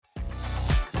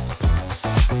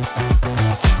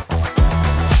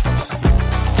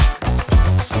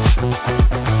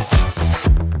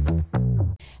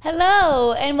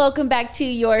Hello, and welcome back to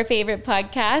your favorite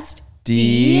podcast,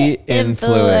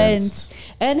 De-Influence.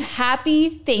 And happy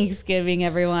Thanksgiving,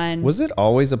 everyone. Was it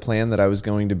always a plan that I was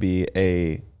going to be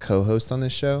a co-host on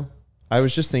this show? I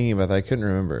was just thinking about that. I couldn't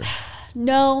remember.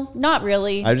 No, not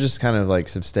really. I just kind of like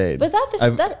have stayed. But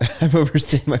I've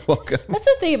overstayed my welcome. That's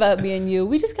the thing about me and you.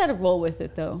 We just kind of roll with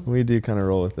it, though. We do kind of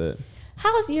roll with it.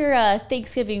 How's your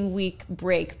Thanksgiving week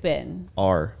break been?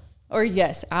 Ours. It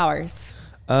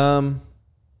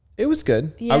was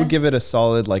good. Yeah. I would give it a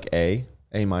solid like A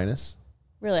minus.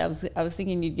 Really, I was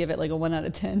thinking you'd give it like a 1 out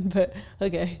of 10, but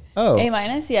okay. Oh. A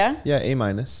minus, yeah? Yeah, A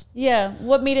minus. Yeah.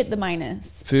 What made it the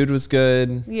minus? Food was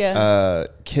good. Yeah.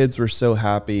 Kids were so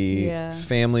happy. Yeah.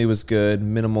 Family was good.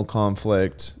 Minimal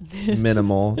conflict.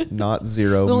 Minimal, not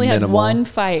zero. We only minimal. had one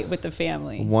fight with the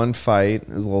family. One fight. It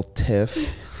was a little tiff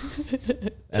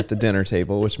at the dinner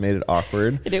table, which made it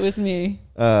awkward. And it was me.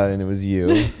 And it was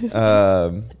you.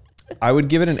 I would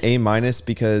give it an A minus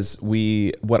because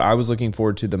what I was looking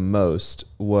forward to the most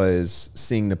was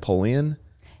seeing Napoleon.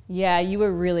 Yeah, you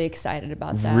were really excited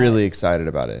about that. Really excited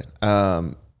about it.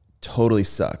 Totally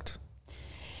sucked.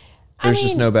 There's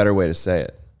just no better way to say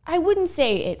it. I wouldn't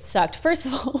say it sucked. First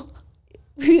of all,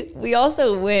 we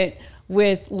also went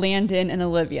with Landon and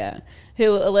Olivia,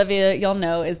 who Olivia, y'all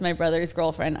know, is my brother's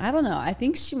girlfriend. I don't know. I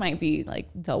think she might be like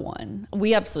the one.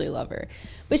 We absolutely love her.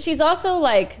 But she's also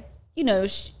like, you know,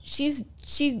 she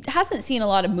hasn't seen a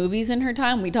lot of movies in her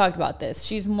time. We talked about this.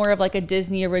 She's more of like a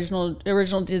Disney original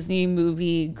Disney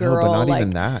movie girl. No, but not even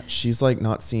that. She's like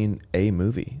not seen a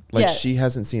movie. Like she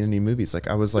hasn't seen any movies. Like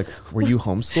I was like, were you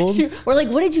homeschooled? We're like,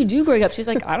 what did you do growing up? She's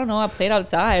like, I don't know. I played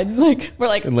outside. Like we're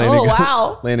like,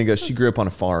 wow. Landon goes, she grew up on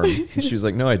a farm. And she was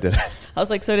like, no, I didn't. I was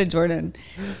like, so did Jordan.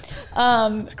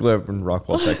 I grew up in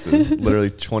Rockwall, Texas,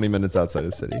 literally 20 minutes outside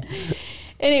of the city.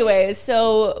 Anyway,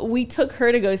 so we took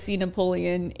her to go see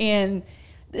Napoleon, and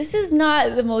this is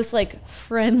not the most like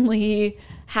friendly,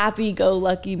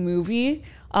 happy-go-lucky movie.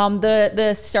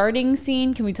 The starting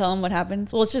scene, can we tell them what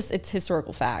happens? Well, it's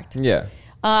historical fact. Yeah.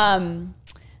 In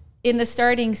the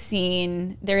starting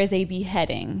scene, there is a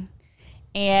beheading.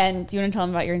 And do you want to tell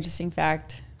them about your interesting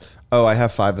fact? Oh, I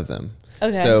have 5 of them.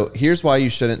 Okay. So here's why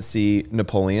you shouldn't see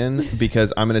Napoleon,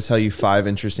 because I'm going to tell you 5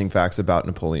 interesting facts about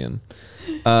Napoleon.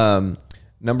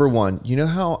 Number 1, you know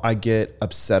how I get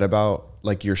upset about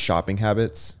like your shopping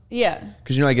habits? Yeah.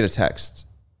 Because I get a text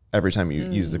every time you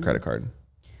use the credit card.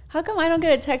 How come I don't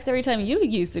get a text every time you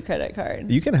use the credit card?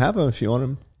 You can have them if you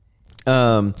want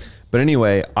them. But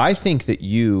anyway, I think that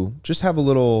you just have a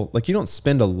little, like you don't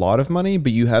spend a lot of money,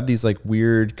 but you have these like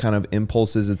weird kind of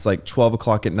impulses. It's like 12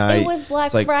 o'clock at night. It was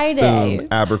Black like, Friday. Boom,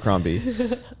 Abercrombie.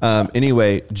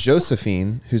 Anyway,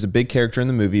 Josephine, who's a big character in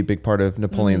the movie, big part of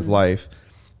Napoleon's life,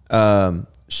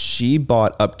 she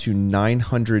bought up to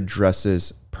 900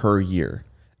 dresses per year.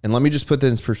 And let me just put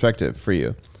this in perspective for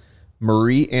you.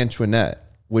 Marie Antoinette,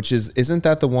 which isn't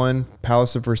that the one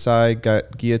Palace of Versailles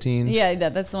got guillotined? Yeah,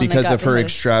 that's the one because that got of her beheaded.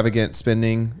 extravagant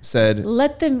spending, said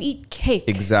Let them eat cake.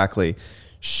 Exactly.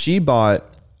 She bought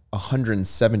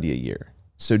 170 a year.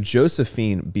 So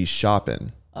Josephine be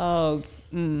shopping. Oh,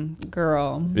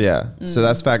 girl. Yeah. So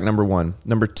that's fact number 1.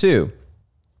 Number 2,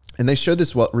 and they showed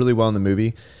this really well in the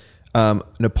movie.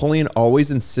 Napoleon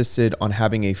always insisted on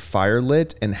having a fire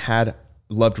lit and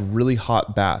loved really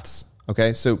hot baths.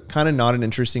 Okay. So kind of not an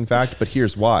interesting fact, but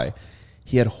here's why.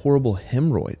 He had horrible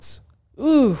hemorrhoids.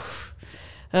 Ooh.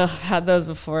 I've had those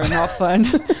before. Not fun.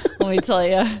 Let me tell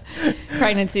you.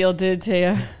 Pregnancy will do it to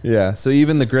you. Yeah. So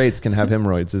even the greats can have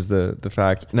hemorrhoids is the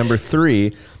fact. Number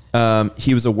 3,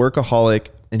 he was a workaholic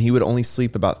and he would only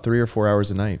sleep about 3 or 4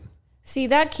 hours a night. See,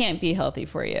 that can't be healthy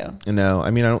for you. No,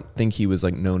 I mean, I don't think he was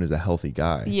like known as a healthy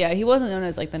guy. Yeah, he wasn't known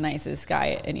as like the nicest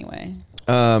guy anyway.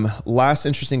 Last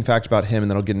interesting fact about him,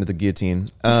 and then I'll get into the guillotine.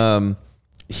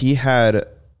 He had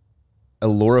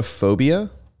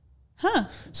allophobia. Huh.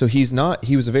 So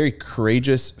he was a very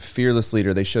courageous, fearless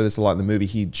leader. They show this a lot in the movie.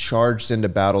 He charged into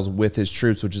battles with his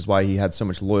troops, which is why he had so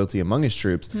much loyalty among his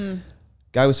troops.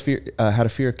 Guy had a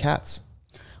fear of cats.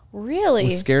 Really?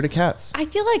 Was scared of cats. I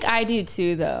feel like I do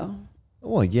too, though.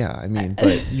 Well, yeah, I mean,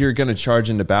 but you're going to charge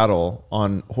into battle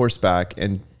on horseback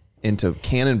and into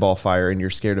cannonball fire and you're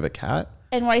scared of a cat?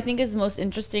 And what I think is the most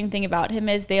interesting thing about him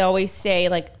is they always say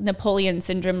like Napoleon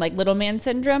syndrome, like little man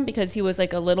syndrome, because he was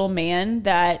like a little man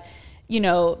that, he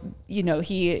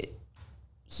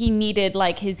needed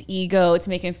like his ego to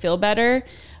make him feel better.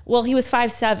 Well, he was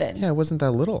 5'7". Yeah, it wasn't that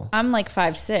little. I'm like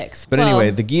 5'6". But anyway,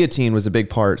 the guillotine was a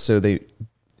big part. So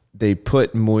they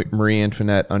put Marie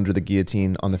Antoinette under the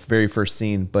guillotine on the very first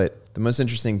scene. But the most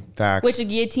interesting fact, which a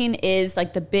guillotine is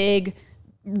like the big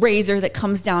razor that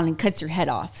comes down and cuts your head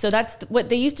off. So that's what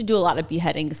they used to do, a lot of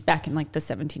beheadings back in like the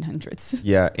 1700s.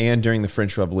 Yeah, and during the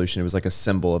French Revolution, it was like a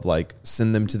symbol of like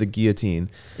send them to the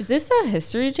guillotine. Is this a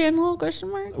History Channel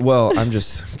question mark? Well, I'm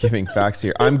just giving facts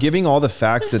here. I'm giving all the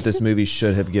facts that this movie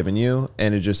should have given you,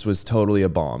 and it just was totally a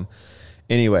bomb.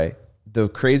 Anyway, the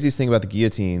craziest thing about the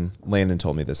guillotine, Landon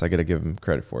told me this. I got to give him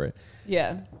credit for it.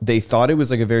 Yeah. They thought it was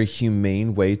like a very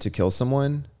humane way to kill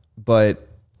someone, but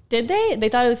did they? They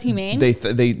thought it was humane?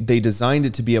 They designed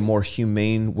it to be a more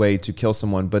humane way to kill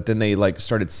someone, but then they like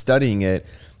started studying it,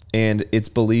 and it's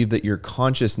believed that your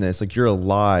consciousness, like you're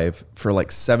alive for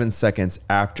like 7 seconds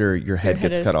after your head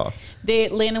gets cut off.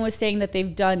 Landon was saying that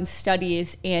they've done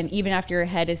studies, and even after your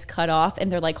head is cut off,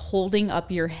 and they're like holding up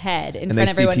your head in front of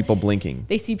everyone. And they see people blinking.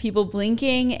 They see people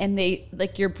blinking, and they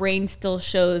like your brain still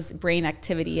shows brain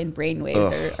activity and brain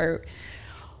waves are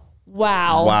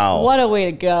Wow. What a way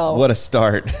to go. What a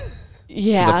start.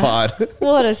 Yeah. To the pod.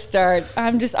 What a start.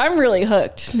 I'm really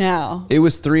hooked now. It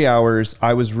was 3 hours.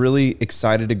 I was really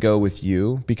excited to go with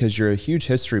you because you're a huge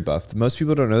history buff. Most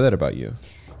people don't know that about you.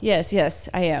 Yes,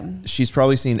 I am. She's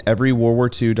probably seen every World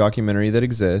War II documentary that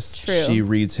exists. True. She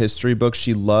reads history books.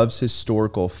 She loves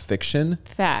historical fiction.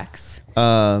 Facts.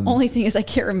 Only thing is I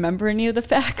can't remember any of the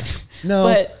facts. No,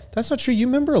 but that's not true. You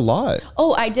remember a lot.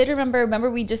 Oh, I did remember. Remember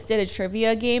we just did a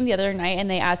trivia game the other night, and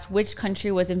they asked which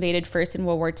country was invaded first in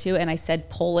World War II, and I said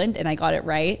Poland, and I got it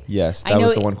right. Yes, that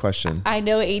was the one question. I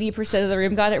know 80% of the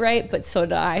room got it right, but so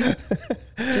did I.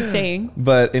 Just saying.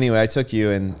 But anyway, I took you,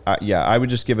 and I would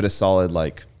just give it a solid,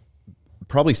 like,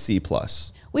 probably C+.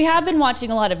 We have been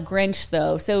watching a lot of Grinch,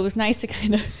 though, so it was nice to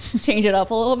kind of change it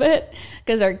up a little bit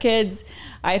because our kids,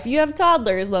 if you have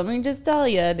toddlers, let me just tell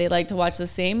you, they like to watch the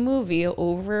same movie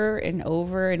over and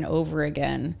over and over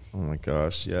again. Oh my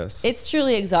gosh, yes. It's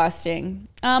truly exhausting.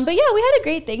 But yeah, we had a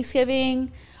great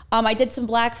Thanksgiving. I did some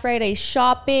Black Friday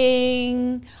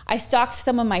shopping. I stalked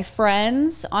some of my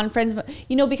friends on Friends,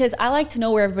 because I like to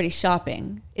know where everybody's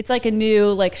shopping. It's like a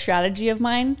new strategy of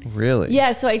mine. Really?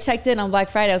 Yeah. So I checked in on Black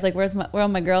Friday. I was like, where are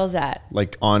my girls at?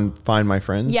 Like on Find My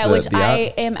Friends? Yeah, which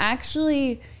I am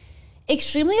actually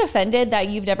extremely offended that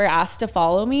you've never asked to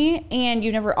follow me and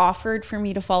you've never offered for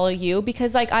me to follow you,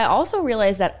 because I also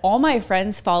realized that all my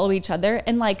friends follow each other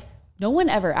and no one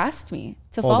ever asked me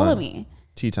to follow me.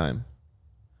 Tea time.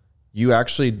 You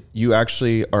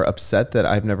actually are upset that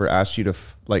I've never asked you to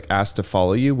asked to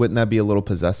follow you. Wouldn't that be a little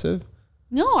possessive?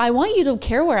 No, I want you to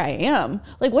care where I am.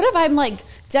 What if I'm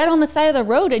dead on the side of the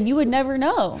road and you would never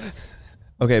know?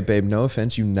 Okay, babe, no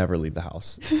offense. You never leave the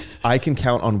house. I can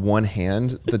count on one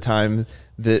hand the times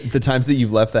that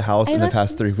you've left the house in the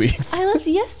past 3 weeks. I left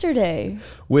yesterday.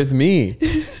 With me.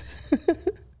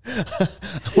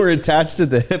 We're attached to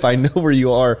the hip. I know where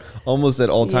you are almost at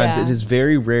all times. Yeah. It is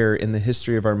very rare in the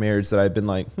history of our marriage that I've been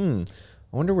like, I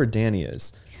wonder where Danny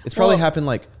is. It's probably happened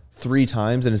 3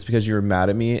 times, and it's because you were mad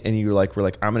at me and you were like,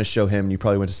 I'm going to show him. And you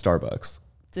probably went to Starbucks.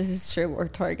 This is true, or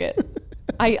Target.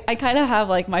 I kind of have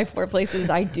my 4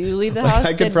 places I do leave the house.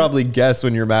 I could probably guess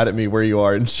when you're mad at me where you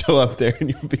are and show up there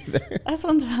and you'll be there. That's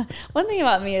one thing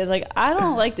about me is I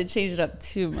don't like to change it up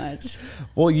too much.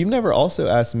 Well, you've never also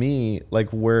asked me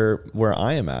where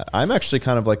I am at. I'm actually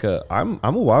kind of I'm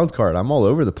a wild card. I'm all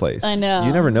over the place. I know.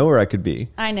 You never know where I could be.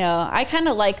 I know. I kind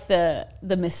of like the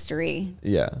mystery.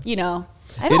 Yeah.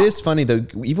 It is funny though.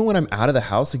 Even when I'm out of the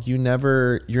house, you're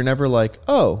never like,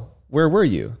 oh, where were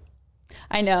you?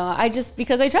 I know.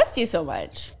 Because I trust you so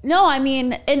much. No, I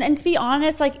mean, and to be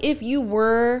honest, if you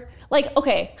were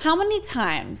okay, how many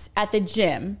times at the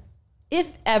gym,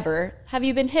 if ever, have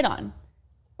you been hit on?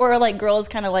 Or girls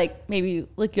kind of maybe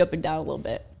look you up and down a little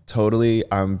bit? Totally.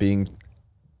 I'm being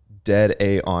dead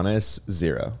honest,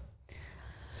 0.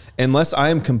 Unless I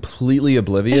am completely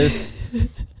oblivious,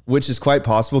 which is quite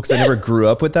possible because I never grew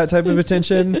up with that type of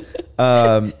attention.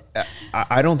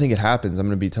 I don't think it happens. I'm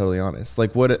going to be totally honest.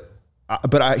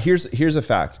 Here's a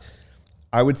fact.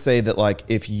 I would say that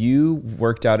if you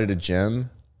worked out at a gym,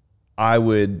 I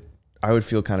would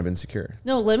feel kind of insecure.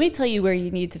 No, let me tell you where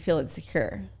you need to feel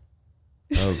insecure.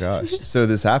 Oh gosh. So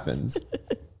this happens.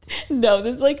 No,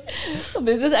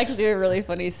 this is actually a really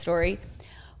funny story.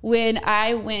 When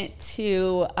I went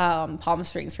to Palm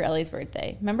Springs for Ellie's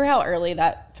birthday, remember how early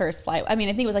that first flight? I mean,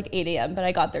 I think it was 8 a.m., but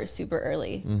I got there super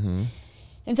early. Mm-hmm.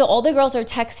 And so all the girls are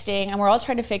texting, and we're all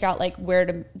trying to figure out where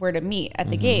to meet at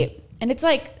the gate. And it's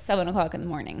 7:00 in the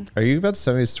morning. Are you about to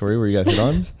tell me a story where you got hit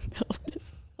on? No,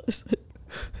 just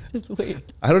wait.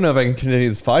 I don't know if I can continue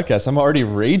this podcast. I'm already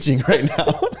raging right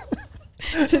now.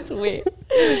 Just wait.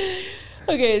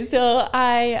 Okay, so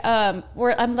I'm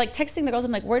like texting the girls.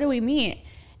 I'm like, where do we meet?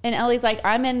 And Ellie's like,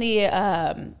 I'm in the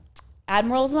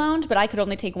Admiral's Lounge, but I could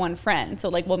only take one friend. So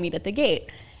like, we'll meet at the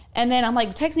gate. And then I'm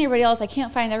like texting everybody else. I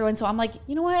can't find everyone. So I'm like,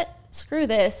 you know what? Screw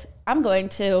this. I'm going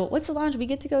to, what's the lounge we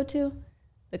get to go to?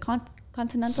 The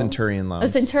Continental? Centurion Lounge. The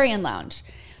Centurion Lounge.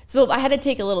 So I had to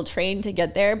take a little train to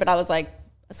get there, but I was like,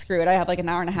 screw it. I have like an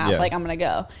hour and a half. Yeah. Like, I'm going to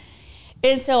go.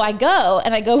 And so I go,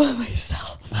 and I go by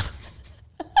myself.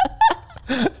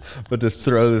 But to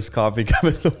throw this coffee cup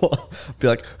at the wall, be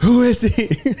like, who is he?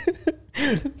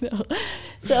 No.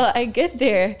 So I get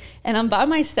there, and I'm by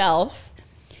myself,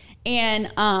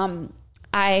 and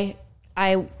I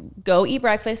go eat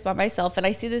breakfast by myself, and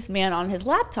I see this man on his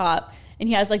laptop, and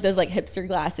he has like those like hipster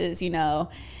glasses, you know,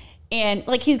 and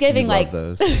like he's giving like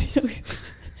those.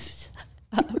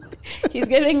 He's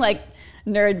giving like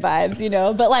nerd vibes, you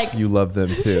know, but like You love them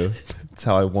too. That's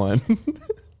how I won.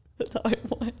 That's how I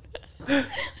won.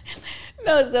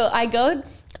 No, so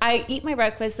I eat my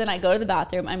breakfast, then I go to the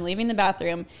bathroom. I'm leaving the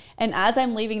bathroom, and as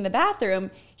I'm leaving the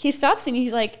bathroom, he stops and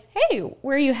he's like, "Hey,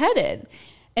 where are you headed?"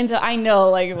 And so I know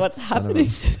like what's happening.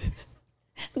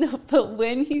 No, but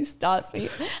when he stops me,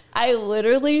 I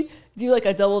literally do like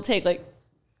a double take,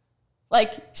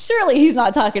 like surely he's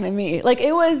not talking to me. Like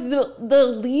it was the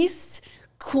least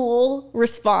cool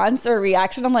response or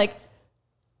reaction. I'm like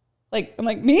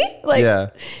me? Like Yeah.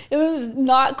 It was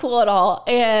not cool at all.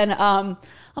 And I'm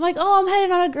like, oh, I'm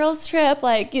heading on a girls trip,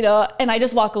 like, you know, and I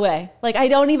just walk away. Like I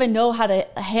don't even know how to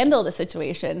handle the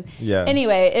situation. Yeah.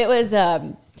 Anyway, it was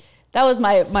that was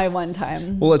my one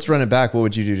time. Well, let's run it back. What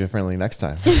would you do differently next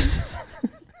time?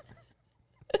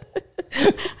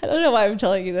 I don't know why I'm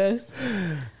telling you this.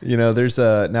 You know, there's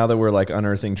now that we're like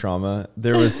unearthing trauma,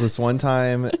 there was this one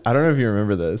time, I don't know if you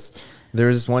remember this. There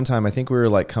was this one time, I think we were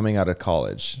like coming out of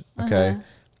college. Okay.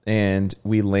 And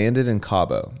we landed in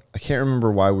Cabo. I can't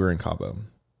remember why we were in Cabo.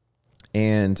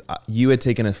 And you had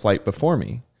taken a flight before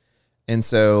me. And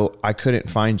so I couldn't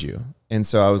find you. And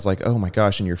so I was like, oh my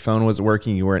gosh. And your phone wasn't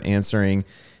working. You weren't answering.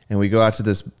 And we go out to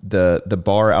the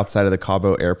bar outside of the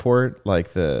Cabo airport, like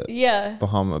the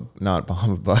not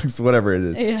Bahama Bugs, whatever it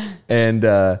is. Yeah. And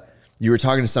you were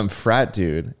talking to some frat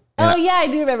dude. Oh yeah, I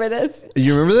do remember this.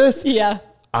 You remember this? Yeah.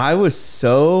 I was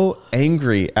so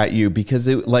angry at you because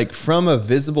it, like, from a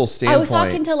visible standpoint, I was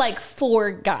talking to like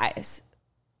 4 guys.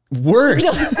 Worse.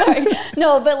 No, sorry.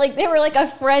 No, but like they were like a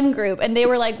friend group, and they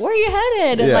were like, where are you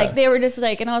headed? And Yeah. like they were just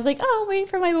like, and I was like, oh, I'm waiting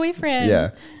for my boyfriend. Yeah.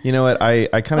 You know what? I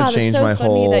kind of Wow, changed that's so my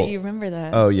funny whole. that you remember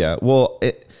that. Oh yeah. Well,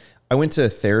 I went to a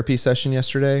therapy session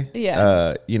yesterday.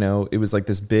 Yeah. You know, it was like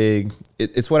this big.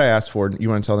 It's what I asked for. You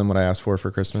want to tell them what I asked for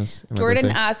Christmas? and my Jordan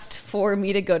birthday? asked for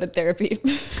me to go to therapy.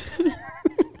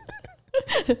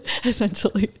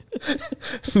 Essentially.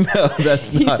 No, that's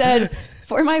He not. said,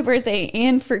 for my birthday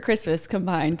and for Christmas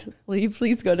combined, will you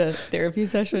please go to therapy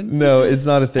session? No, it's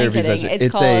not a therapy kidding. session.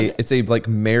 It's It's a like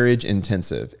marriage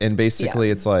intensive, and basically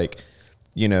Yeah. it's like,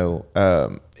 you know,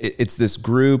 it's this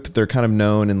group. They're kind of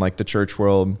known in like the church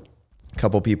world. A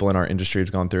couple people in our industry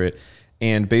have gone through it,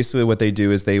 and basically what they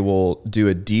do is they will do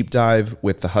a deep dive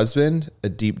with the husband, a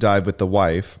deep dive with the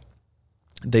wife.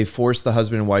 They force the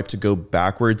husband and wife to go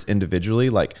backwards individually.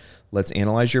 Like, let's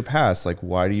analyze your past. Like,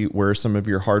 where are some of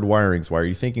your hard wirings? Why are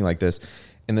you thinking like this?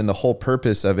 And then the whole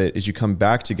purpose of it is you come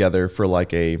back together for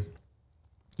like a,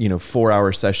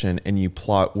 4-hour session, and you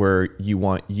plot where you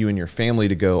want you and your family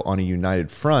to go on a united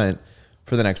front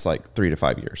for the next like 3 to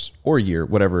 5 years or a year,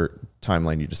 whatever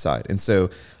timeline you decide. And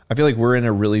so I feel like we're in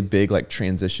a really big like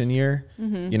transition year,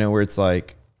 where it's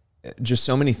like, just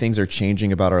so many things are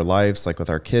changing about our lives, like with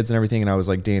our kids and everything. And I was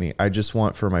like, Danny, I just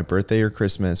want for my birthday or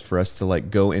Christmas for us to like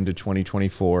go into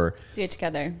 2024. Do it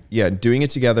together. Yeah. Doing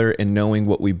it together and knowing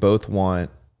what we both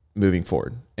want moving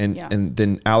forward, and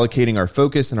then allocating our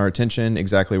focus and our attention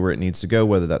exactly where it needs to go,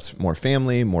 whether that's more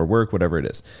family, more work, whatever it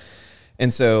is.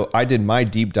 And so I did my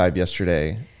deep dive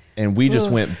yesterday, and we just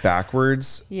went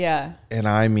backwards. Yeah. And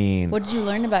I mean, What did you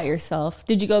learn about yourself?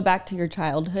 Did you go back to your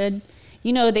childhood?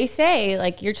 You know, they say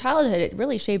like your childhood, it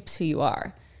really shapes who you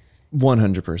are.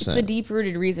 100%. It's a deep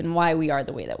rooted reason why we are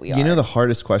the way that we are. You know, the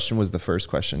hardest question was the first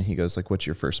question. He goes like, what's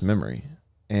your first memory?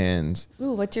 And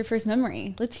ooh, what's your first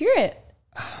memory? Let's hear it.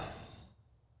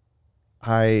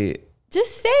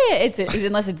 Just say it.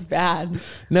 Unless it's bad.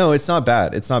 No, it's not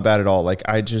bad. It's not bad at all. Like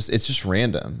it's just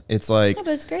random. It's like, Yeah,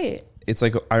 but it's great. it's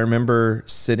like, I remember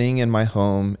sitting in my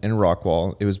home in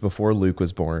Rockwall. It was before Luke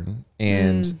was born.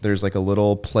 And there's like a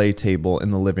little play table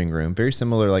in the living room, very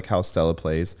similar like how Stella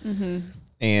plays.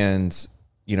 And,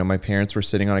 my parents were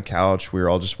sitting on a couch. We were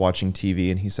all just watching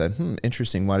TV, and he said,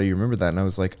 interesting. Why do you remember that? And I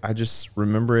was like, I just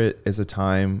remember it as a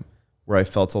time where I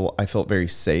felt very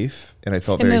safe and I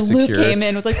felt And very then secure. Luke came in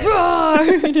and was like, roar!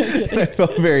 I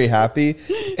felt very happy.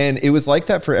 And it was like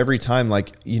that for every time,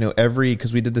 like, you know,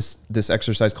 because we did this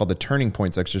exercise called the turning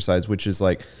points exercise, which is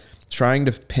like trying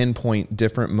to pinpoint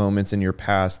different moments in your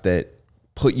past that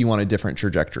put you on a different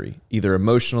trajectory, either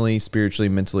emotionally, spiritually,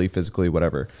 mentally, physically,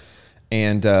 whatever.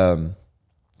 And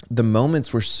the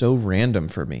moments were so random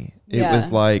for me. It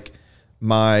was like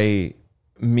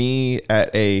me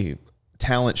at a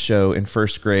talent show in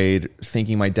first grade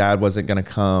thinking my dad wasn't going to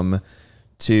come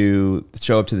to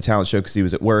show up to the talent show because he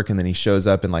was at work, and then he shows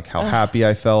up and like how happy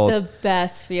I felt. The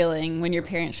best feeling when your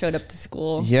parents showed up to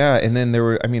school. Yeah. And then there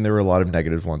were a lot of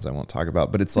negative ones I won't talk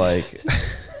about, but it's like...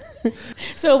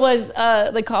 So was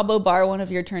the Cabo Bar one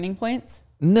of your turning points?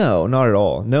 No, not at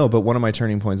all. No, but one of my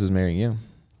turning points was marrying you.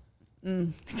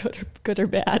 Good or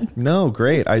bad? No,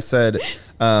 great. I said,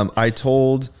 I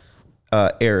told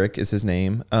Eric is his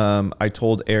name. I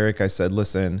told Eric, I said,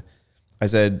 listen,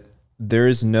 there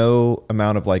is no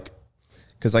amount of like,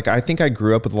 because like I think I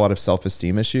grew up with a lot of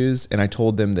self-esteem issues, and I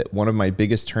told them that one of my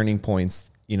biggest turning points,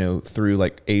 you know, through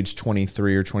like age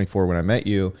 23 or 24 when I met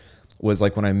you, was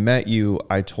like when I met you,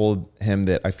 I told him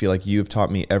that I feel like you've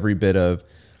taught me every bit of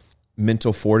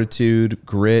mental fortitude,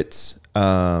 grit.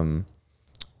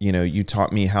 You know, you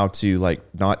taught me how to like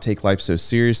not take life so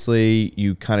seriously.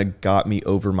 You kind of got me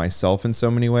over myself in so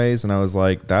many ways. And I was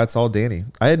like, that's all Danny.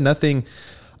 I had nothing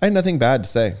bad to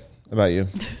say about you.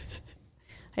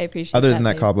 I appreciate other than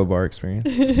that babe. Cabo Bar experience.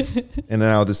 And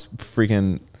now this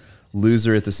freaking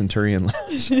loser at the Centurion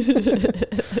Lounge.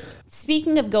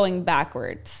 Speaking of going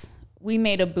backwards, we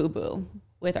made a boo-boo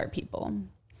with our people.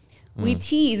 We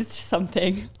teased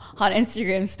something on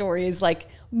Instagram stories like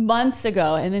months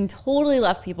ago and then totally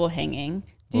left people hanging.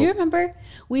 Do you remember?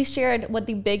 We shared what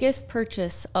the biggest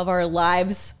purchase of our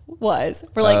lives was.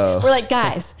 We're like,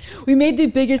 guys, we made the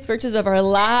biggest purchase of our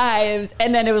lives.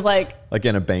 And then it was like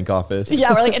in a bank office.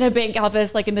 Yeah, we're like in a bank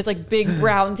office, like in this like big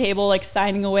brown table, like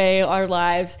signing away our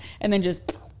lives, and then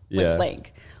just went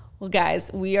blank. Well,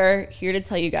 guys, we are here to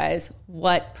tell you guys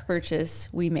what purchase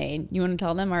we made. You want to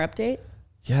tell them our update?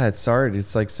 Yeah, it's hard.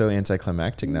 It's like so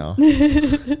anticlimactic now.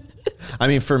 I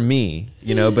mean, for me,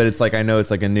 you know, but it's like, I know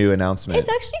it's like a new announcement. It's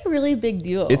actually a really big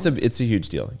deal. It's a huge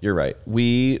deal. You're right.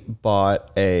 We bought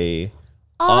a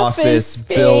Office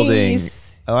space. building.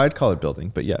 Oh, I'd call it building,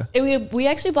 but yeah. We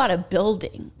actually bought a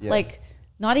building, like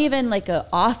not even like an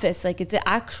office, like it's an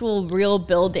actual real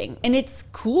building, and it's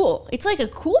cool. It's like a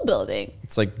cool building.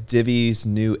 It's like Divvy's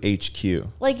new HQ.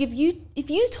 Like if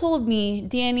you told me,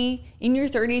 Danny, in your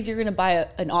 30s you're gonna buy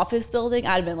an office building,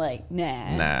 I'd have been like,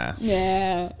 nah.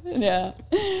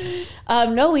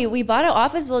 No, we bought an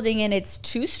office building, and it's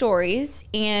 2 stories.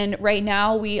 And right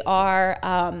now we are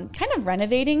kind of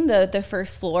renovating the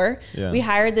first floor. Yeah. We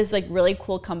hired this like really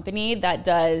cool company that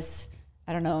does,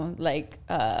 I don't know, like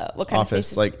what kind of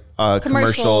spaces? Like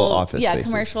commercial office spaces. Yeah,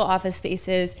 commercial office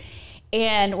spaces.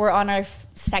 And we're on our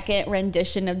second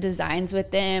rendition of designs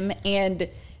with them, and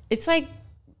it's like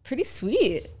pretty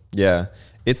sweet. Yeah,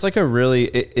 it's like a really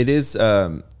it is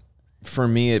for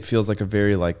me. It feels like a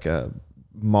very like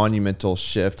monumental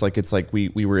shift. Like it's like we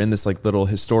were in this like little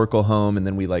historical home, and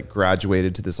then we like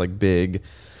graduated to this like big,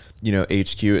 you know,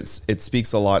 HQ. It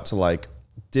speaks a lot to like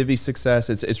Divvy's success.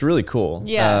 It's really cool.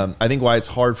 Yeah, I think why it's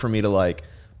hard for me to like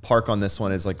park on this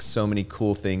one is like so many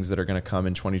cool things that are going to come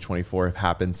in 2024 have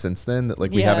happened since then that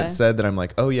like we haven't said, that I'm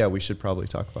like, oh yeah, we should probably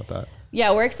talk about that.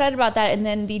 Yeah, we're excited about that. And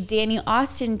then the Danny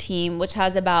Austin team, which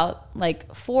has about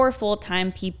like 4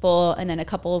 full-time people and then a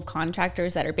couple of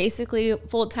contractors that are basically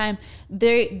full-time,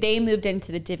 they moved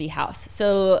into the Divvy house.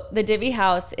 So the Divvy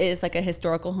house is like a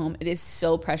historical home. It is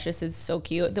so precious. It's so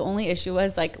cute. The only issue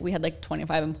was like we had like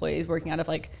 25 employees working out of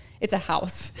like, it's a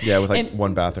house. Yeah, with like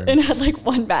one bathroom. And had like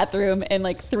 1 bathroom and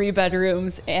like 3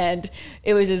 bedrooms. And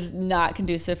it was just not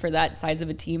conducive for that size of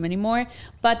a team anymore.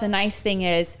 But the nice thing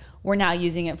is we're now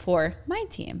using it for my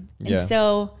team. And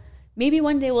so maybe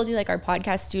one day we'll do like our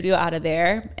podcast studio out of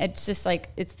there. It's just like,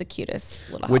 it's the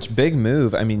cutest little house. Which big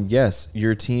move. I mean, yes,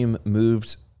 your team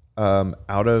moved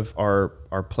out of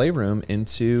our playroom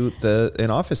into an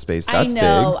office space. That's big.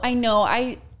 I know.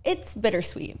 It's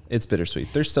bittersweet. It's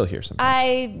bittersweet. They're still here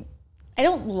sometimes. I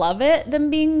don't love it,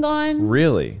 them being gone.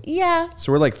 Really? Yeah.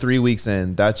 So we're like 3 weeks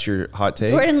in. That's your hot take?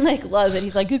 Jordan like loves it.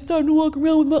 He's like, it's time to walk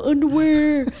around with my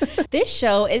underwear. This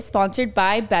show is sponsored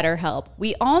by BetterHelp.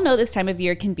 We all know this time of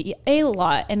year can be a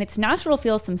lot, and it's natural to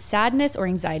feel some sadness or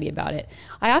anxiety about it.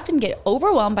 I often get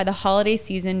overwhelmed by the holiday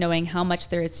season knowing how much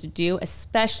there is to do,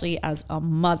 especially as a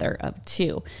mother of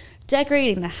 2.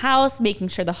 decorating the house, making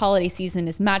sure the holiday season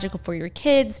is magical for your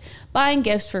kids, buying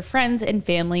gifts for friends and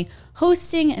family,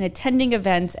 hosting and attending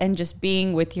events, and just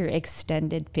being with your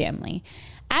extended family.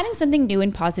 Adding something new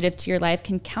and positive to your life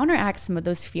can counteract some of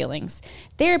those feelings.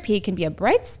 Therapy can be a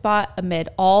bright spot amid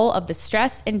all of the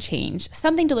stress and change,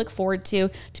 something to look forward to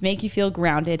make you feel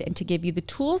grounded, and to give you the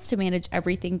tools to manage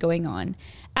everything going on.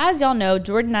 As y'all know,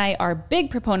 Jordan and I are big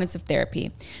proponents of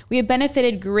therapy. We have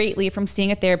benefited greatly from seeing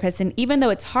a therapist, and even though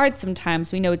it's hard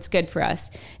sometimes, we know it's good for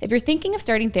us. If you're thinking of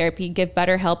starting therapy, give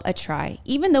BetterHelp a try.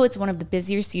 Even though it's one of the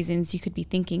busier seasons, you could be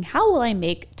thinking, how will I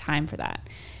make time for that?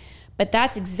 But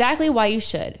that's exactly why you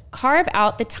should. Carve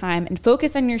out the time and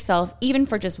focus on yourself, even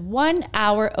for just 1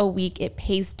 hour a week. It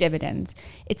pays dividends.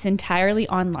 It's entirely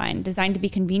online, designed to be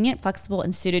convenient, flexible,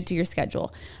 and suited to your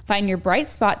schedule. Find your bright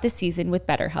spot this season with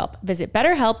BetterHelp. Visit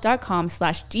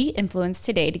BetterHelp.com/deinfluence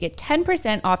today to get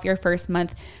 10% off your first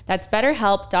month. That's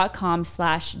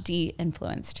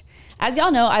BetterHelp.com/deinfluenced. As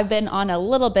y'all know, I've been on a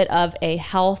little bit of a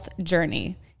health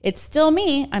journey. It's still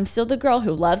me. I'm still the girl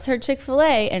who loves her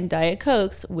Chick-fil-A and Diet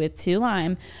Cokes with 2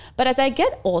 lime. But as I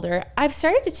get older, I've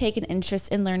started to take an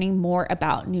interest in learning more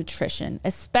about nutrition,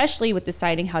 especially with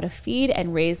deciding how to feed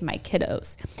and raise my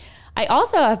kiddos. I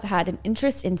also have had an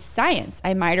interest in science.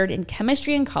 I minored in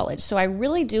chemistry in college, so I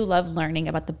really do love learning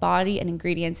about the body and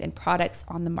ingredients and products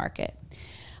on the market.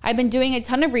 I've been doing a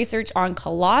ton of research on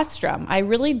colostrum. I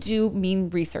really do mean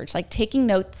research, like taking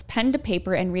notes, pen to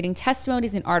paper, and reading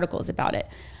testimonies and articles about it.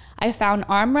 I found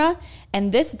Armra,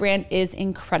 and this brand is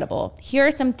incredible. Here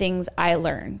are some things I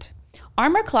learned.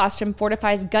 Armra Colostrum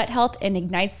fortifies gut health and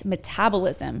ignites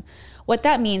metabolism. What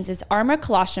that means is Armra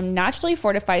Colostrum naturally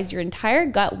fortifies your entire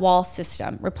gut wall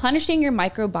system, replenishing your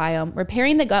microbiome,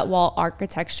 repairing the gut wall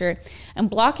architecture, and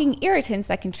blocking irritants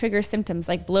that can trigger symptoms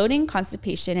like bloating,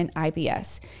 constipation, and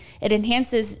IBS. It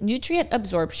enhances nutrient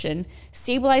absorption,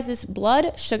 stabilizes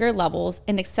blood sugar levels,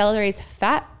 and accelerates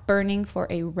fat burning for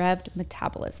a revved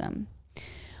metabolism.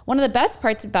 One of the best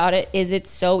parts about it is it's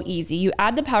so easy. You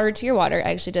add the powder to your water. I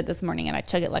actually did this morning and I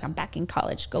chug it like I'm back in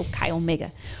college. Go Chi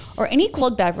Omega. Or any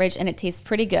cold beverage, and it tastes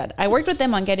pretty good. I worked with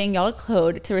them on getting y'all a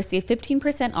code to receive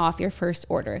 15% off your first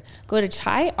order. Go to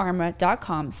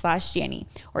tryarmra.com/Danny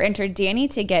or enter Danny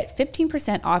to get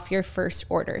 15% off your first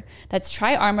order. That's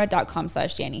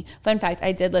tryarmra.com/Danny. Fun fact,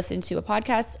 I did listen to a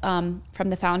podcast from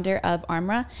the founder of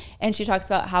Armra, and she talks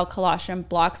about how colostrum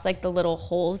blocks like the little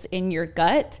holes in your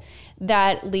gut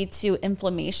that lead to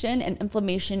inflammation, and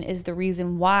inflammation is the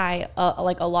reason why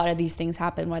like a lot of these things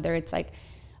happen, whether it's like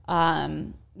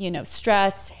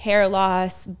stress, hair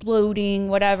loss, bloating,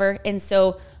 whatever. And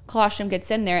so colostrum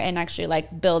gets in there and actually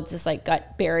like builds this like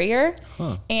gut barrier.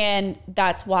 And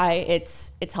that's why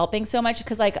it's helping so much.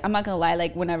 Cause like, I'm not gonna lie,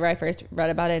 like whenever I first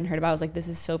read about it and heard about it, I was like, this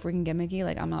is so freaking gimmicky.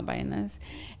 Like I'm not buying this.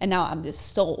 And now I'm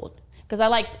just sold. Cause I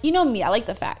like, me, I like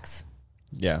the facts.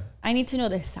 Yeah. I need to know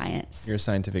the science. You're a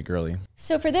scientific girly.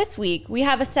 So for this week, we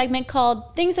have a segment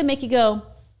called Things That Make You Go,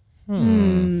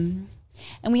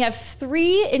 And we have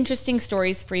 3 interesting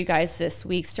stories for you guys this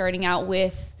week, starting out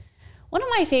with one of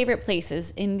my favorite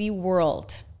places in the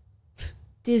world,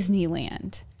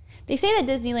 Disneyland. They say that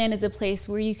Disneyland is a place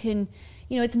where you can,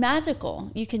 it's magical.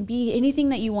 You can be anything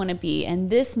that you want to be. And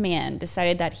this man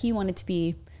decided that he wanted to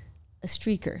be a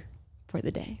streaker for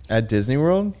the day. At Disney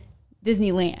World?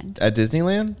 Disneyland. At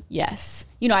Disneyland? Yes.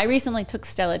 I recently took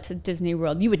Stella to Disney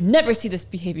World. You would never see this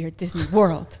behavior at Disney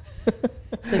World.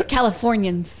 Those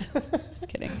Californians. Just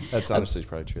kidding. That's honestly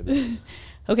probably true,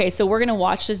 though. Okay, so we're going to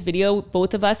watch this video.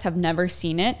 Both of us have never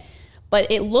seen it,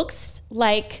 but it looks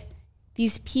like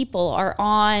these people are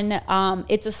on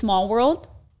It's a Small World,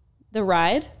 the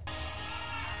ride.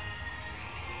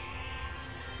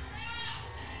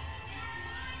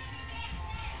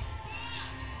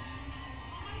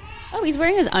 Oh, he's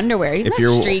wearing his underwear. He's not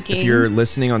streaking. If you're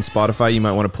listening on Spotify, you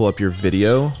might want to pull up your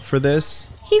video for this.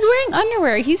 He's wearing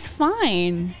underwear. He's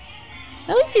fine.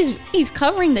 At least he's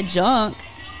covering the junk.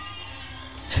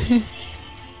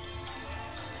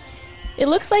 It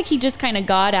looks like he just kind of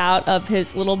got out of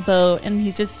his little boat and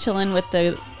he's just chilling with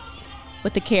the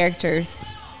characters.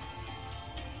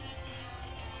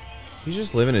 He's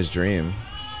just living his dream.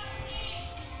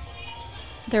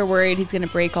 They're worried he's going to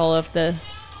break all of the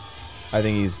I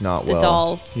think he's not the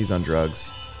dolls. He's on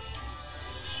drugs.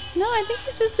 No, I think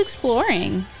he's just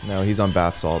exploring. No, he's on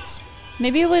bath salts.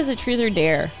 Maybe it was a truth or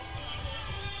dare.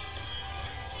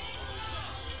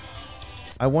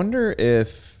 I wonder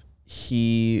if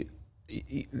 2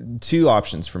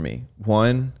 options for me.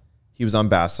 1, he was on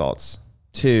bath salts.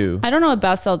 2, I don't know what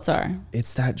bath salts are.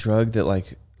 it's that drug that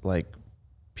like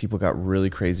people got really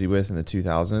crazy with in the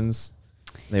 2000s.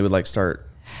 They would like start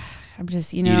I'm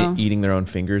just, you know. Eating their own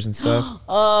fingers and stuff.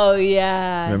 Oh,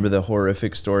 yeah. Remember the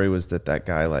horrific story was that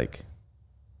guy like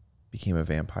became a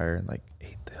vampire and like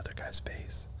ate the other guy's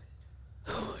face.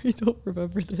 I don't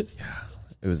remember this. Yeah.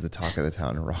 It was the talk of the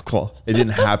town in Rockwall. It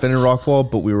didn't happen in Rockwall,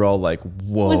 but we were all like,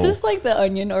 whoa. Was this like the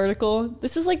Onion article?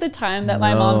 This is like the time that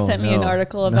my mom sent me an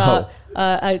article about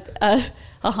a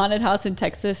haunted house in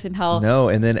Texas and how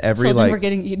and then every children like were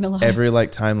getting eaten alive. Every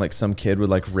like time like some kid would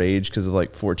like rage because of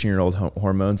like 14-year-old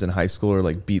hormones in high school or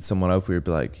like beat someone up, we would be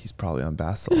like, he's probably on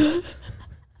bath salts.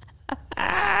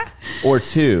 Or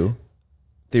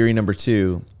theory number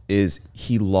 2 is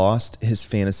he lost his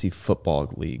fantasy football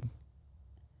league.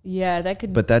 Yeah, that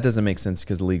could. But that doesn't make sense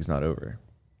because the league's not over.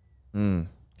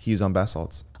 He's on bath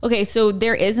salts. Okay, so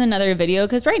there is another video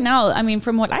because right now, I mean,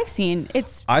 from what I've seen,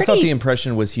 it's. I thought the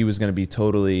impression was he was going to be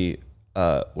totally,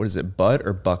 what is it, butt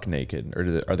or buck naked,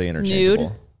 or are they interchangeable?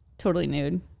 Nude, totally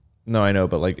nude. No, I know,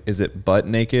 but like, is it butt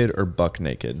naked or buck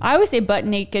naked? I always say butt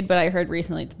naked, but I heard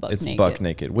recently it's buck naked. It's buck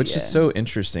naked, which is so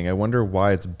interesting. I wonder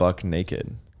why it's buck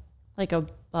naked. Like a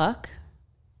buck?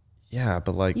 Yeah,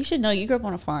 but like... You should know, you grew up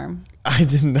on a farm. I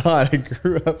did not. I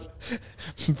grew up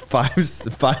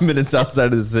 5 minutes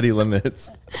outside of the city limits.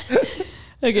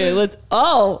 Okay,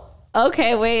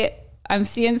 okay, wait. I'm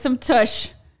seeing some tush.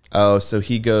 Oh, so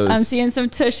he goes... I'm seeing some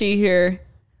tushy here.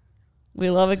 We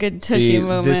love a good tushy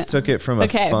moment. This took it from a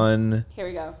fun... Here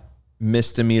we go.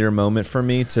 Misdemeanor moment for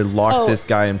me to lock this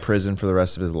guy in prison for the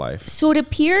rest of his life. So it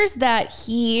appears that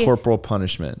corporal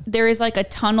punishment. There is like a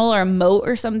tunnel or a moat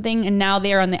or something, and now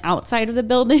they are on the outside of the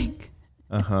building.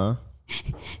 Uh-huh.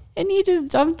 And he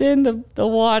just jumped in the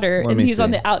water, and he's on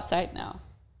the outside now.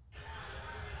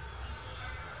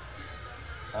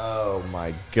 Oh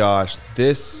my gosh.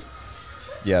 This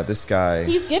guy.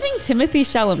 He's giving Timothy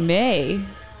Chalamet.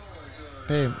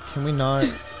 Babe, can we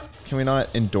not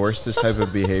endorse this type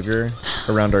of behavior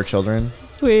around our children?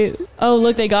 Wait. Oh,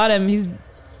 look, they got him.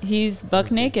 He's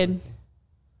buck naked.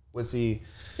 Was he?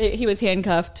 He was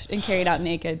handcuffed and carried out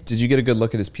naked. Did you get a good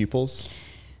look at his pupils?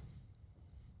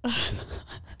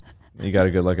 You got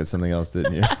a good look at something else,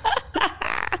 didn't you?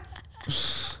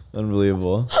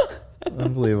 Unbelievable.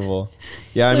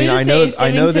 Yeah, I mean, I know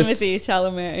this. Timothy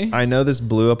Chalamet. I know this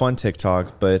blew up on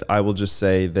TikTok, but I will just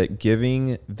say that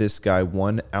giving this guy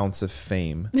 1 ounce of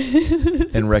fame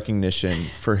and recognition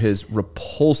for his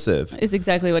repulsive is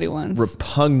exactly what he wants.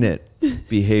 Repugnant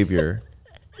behavior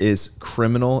is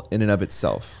criminal in and of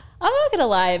itself. I'm not gonna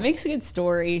lie, it makes a good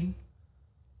story.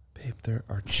 Babe, there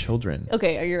are children.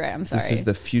 Okay, you're right. I'm sorry. This is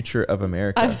the future of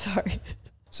America. I'm sorry.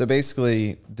 So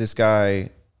basically, this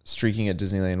guy streaking at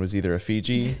Disneyland was either a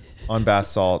Fiji, on bath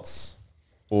salts,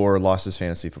 or lost his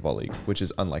fantasy football league, which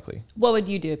is unlikely. What would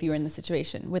you do if you were in this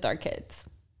situation with our kids?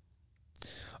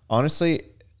 Honestly,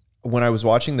 when I was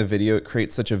watching the video, it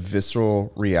creates such a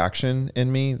visceral reaction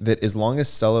in me that as long as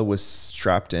Stella was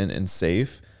strapped in and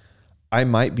safe, I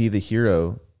might be the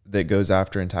hero that goes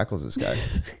after and tackles this guy.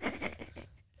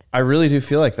 I really do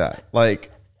feel like that.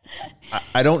 Like,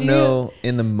 I don't know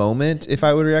in the moment if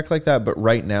I would react like that, but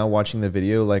right now watching the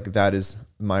video, like that is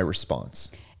my response.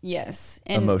 Yes.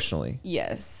 And emotionally.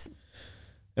 Yes.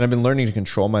 And I've been learning to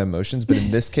control my emotions, but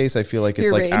in this case, I feel like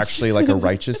it's like actually like a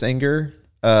righteous anger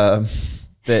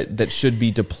that should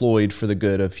be deployed for the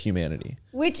good of humanity.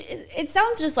 Which it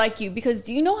sounds just like you, because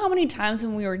do you know how many times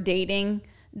when we were dating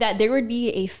that there would be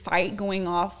a fight going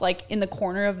off like in the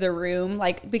corner of the room,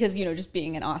 like because, you know, just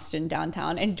being in Austin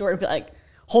downtown, and Jordan would be like,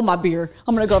 hold my beer,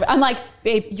 I'm gonna go over. I'm like,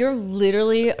 babe, you're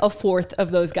literally a fourth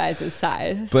of those guys'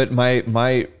 size. But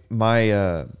my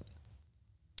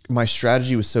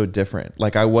strategy was so different.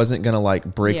 Like I wasn't gonna like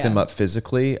break them up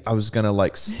physically. I was gonna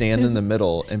like stand in the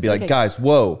middle and be like, guys,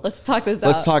 whoa, let's talk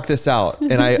this out.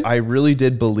 And I really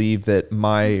did believe that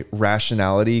my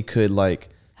rationality could like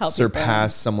help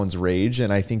surpass someone's rage,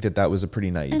 and I think that was a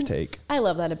pretty naive take. I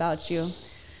love that about you.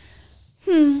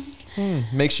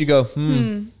 Makes you go,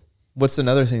 What's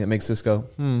another thing that makes this go,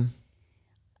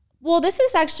 Well, this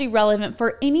is actually relevant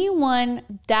for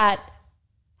anyone that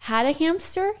had a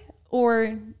hamster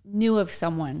or knew of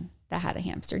someone that had a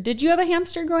hamster. Did you have a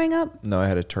hamster growing up? No, I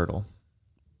had a turtle.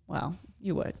 Well,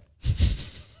 you would.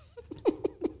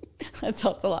 That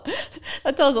tells a lot.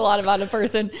 That tells a lot about a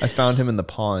person. I found him in the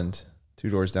pond 2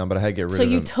 doors down, but I had to get rid of him.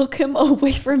 So you took him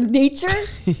away from nature?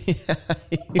 Yeah.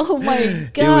 Oh my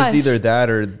gosh. It was either that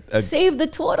or... Save the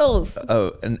turtles.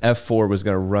 An F4 was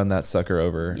going to run that sucker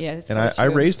over. Yeah, and I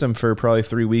raised him for probably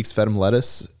 3 weeks, fed him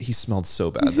lettuce. He smelled so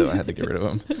bad, though. I had to get rid of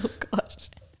him. Oh gosh.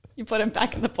 You put him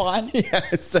back in the pond? Yeah,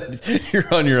 it said,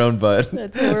 you're on your own, bud.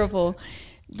 That's horrible.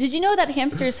 Did you know that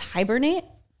hamsters hibernate?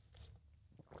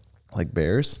 Like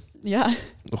bears? Yeah.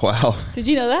 Wow. Did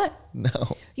you know that?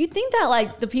 No. You'd think that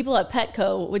like the people at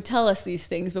Petco would tell us these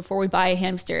things before we buy a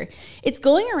hamster. It's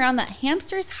going around that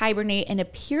hamsters hibernate and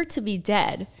appear to be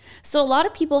dead. So a lot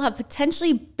of people have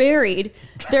potentially buried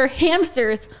their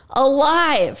hamsters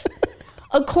alive.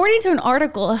 According to an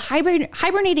article, a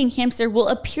hibernating hamster will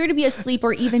appear to be asleep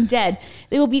or even dead.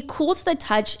 They will be cool to the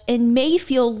touch and may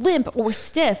feel limp or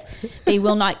stiff. They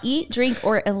will not eat, drink,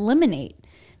 or eliminate.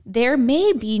 There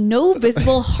may be no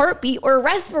visible heartbeat or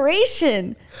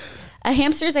respiration. A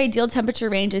hamster's ideal temperature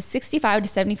range is 65 to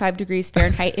 75 degrees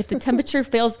Fahrenheit. If the temperature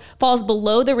falls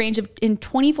below the range in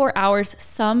 24 hours,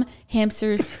 some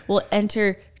hamsters will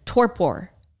enter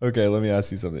torpor. Okay, let me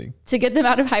ask you something. To get them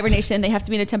out of hibernation, they have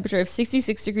to be in a temperature of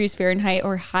 66 degrees Fahrenheit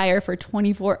or higher for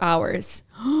 24 hours.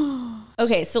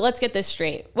 Okay, so let's get this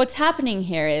straight. What's happening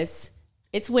here is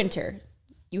it's winter.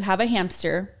 You have a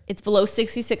hamster. It's below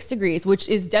 66 degrees, which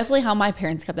is definitely how my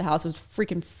parents kept the house. It was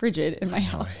freaking frigid in my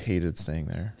house. I hated staying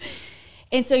there.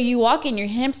 And so you walk in, your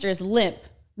hamster is limp,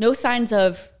 no signs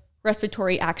of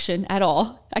respiratory action at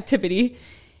all, activity.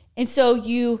 And so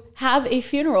you have a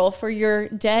funeral for your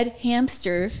dead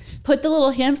hamster, put the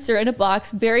little hamster in a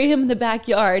box, bury him in the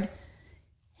backyard.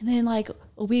 And then like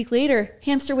a week later,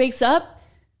 hamster wakes up.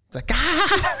 It's like,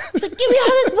 ah! It's like, get me out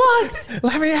of this box.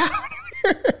 Let me out.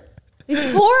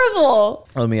 It's horrible.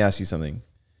 Let me ask you something.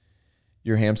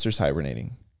 Your hamster's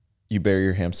hibernating. You bury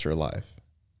your hamster alive.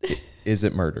 Is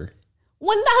it murder?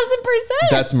 1000%.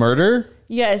 That's murder?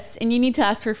 Yes, and you need to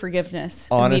ask for forgiveness.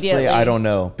 Honestly, I don't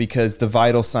know, because the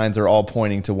vital signs are all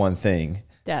pointing to one thing.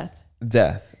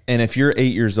 Death. And if you're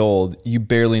 8 years old, you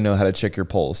barely know how to check your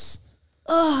pulse.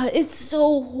 Oh, it's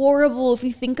so horrible if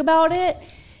you think about it.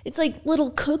 It's like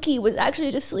little Cookie was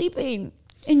actually just sleeping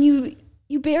and you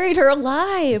buried her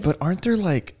alive. But aren't there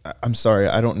like, I'm sorry,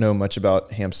 I don't know much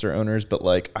about hamster owners, but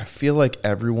like, I feel like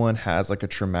everyone has like a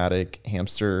traumatic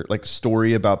hamster, like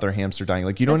story about their hamster dying.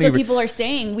 Like you don't That's even. What people are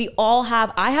saying.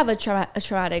 I have a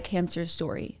traumatic hamster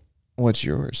story. What's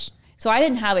yours? So I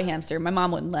didn't have a hamster. My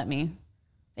mom wouldn't let me.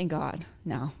 Thank God.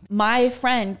 No. My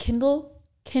friend Kendall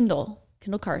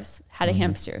Kars had a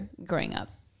hamster growing up.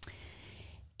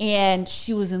 And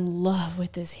she was in love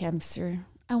with this hamster.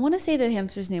 I want to say the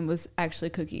hamster's name was actually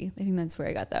Cookie. I think that's where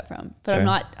I got that from, but I'm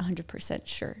not 100%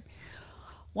 sure.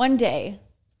 One day,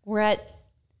 we're at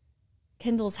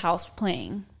Kendall's house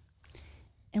playing,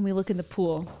 and we look in the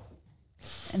pool,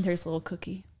 and there's little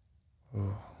Cookie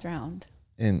drowned.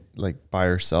 And like by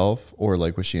herself, or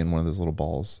like was she in one of those little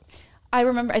balls? I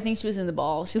think she was in the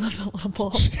ball. She loved that little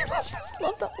ball. She just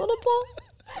loved that little ball.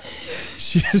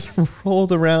 She just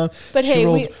rolled around. But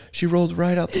she rolled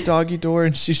right out the doggy door,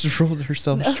 and she just rolled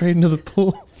herself straight into the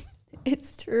pool.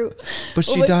 It's true. But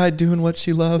she died doing what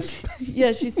she loves. Yeah,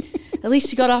 at least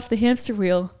she got off the hamster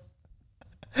wheel.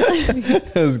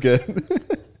 That was good.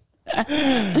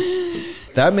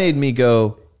 That made me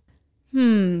go,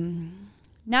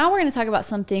 Now we're going to talk about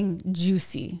something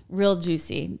juicy, real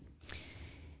juicy.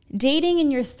 Dating in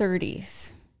your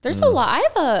 30s. There's a lot.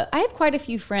 I have quite a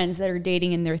few friends that are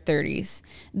dating in their 30s.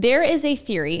 There is a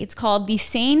theory. It's called the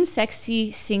sane,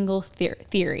 sexy, single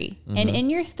theory. And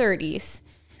in your 30s,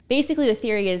 basically the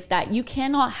theory is that you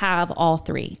cannot have all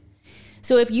three.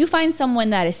 So if you find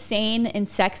someone that is sane and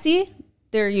sexy,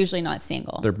 they're usually not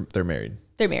single. they're married.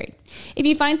 They're married. If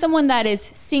you find someone that is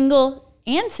single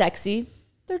and sexy,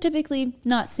 they're typically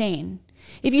not sane.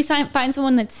 If you find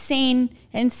someone that's sane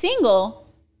and single,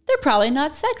 they're probably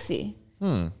not sexy.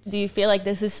 Do you feel like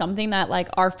this is something that like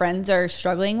our friends are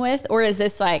struggling with? Or is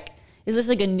this like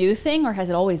a new thing, or has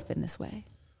it always been this way?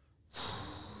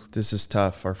 This is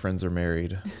tough. Our friends are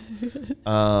married.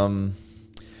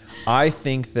 I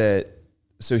think that,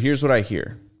 so here's what I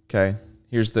hear. Okay.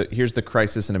 Here's the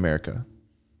crisis in America.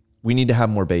 We need to have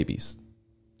more babies.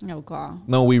 Oh God.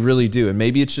 No, we really do. And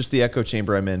maybe it's just the echo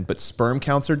chamber I'm in, but sperm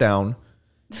counts are down.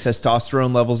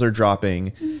 Testosterone levels are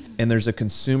dropping, and there's a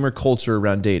consumer culture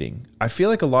around dating. I feel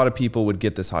like a lot of people would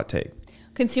get this hot take.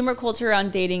 Consumer culture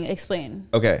around dating, explain.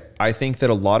 Okay. I think that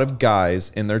a lot of guys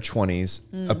in their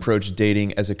 20s approach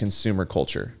dating as a consumer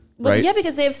culture. Well, right? yeah,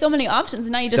 because they have so many options,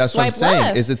 and now you just That's swipe what I'm saying.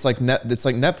 left. Is it's like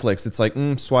Netflix. It's like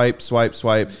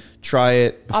swipe, try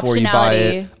it before you buy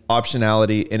it.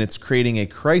 Optionality, and it's creating a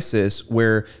crisis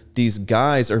where these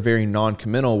guys are very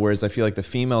non-committal, whereas I feel like the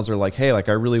females are like, hey, like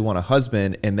I really want a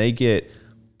husband, and they get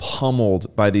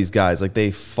pummeled by these guys. Like they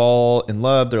fall in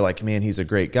love. They're like, man, he's a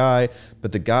great guy.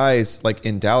 But the guys, like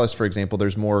in Dallas, for example,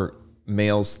 there's more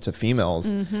males to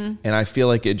females, and I feel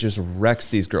like it just wrecks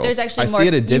these girls. There's actually I see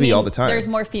it at Divvy all the time. There's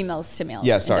more females to males.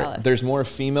 Yeah, in sorry. Dallas. There's more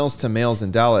females to males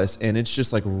in Dallas, and it's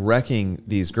just like wrecking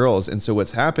these girls. And so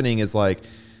what's happening is like,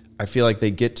 I feel like they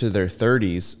get to their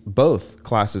 30s, both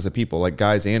classes of people, like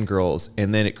guys and girls,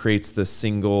 and then it creates the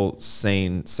single,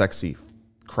 sane, sexy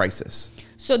crisis.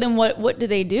 So then what do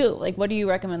they do? Like, what do you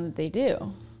recommend that they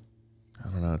do? I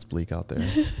don't know. It's bleak out there.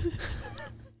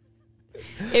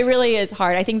 It really is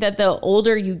hard. I think that the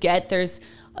older you get, there's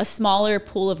a smaller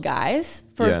pool of guys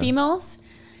for females.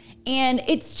 And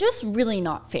it's just really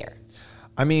not fair.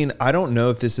 I mean, I don't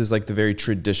know if this is like the very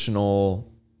traditional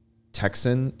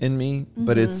Texan in me,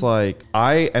 but it's like,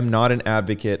 I am not an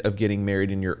advocate of getting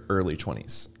married in your early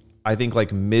 20s. I think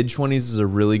like mid 20s is a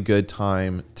really good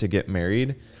time to get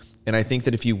married. And I think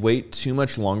that if you wait too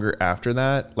much longer after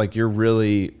that, like you're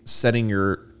really setting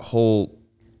your whole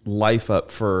life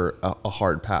up for a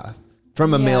hard path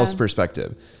from a male's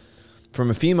perspective. From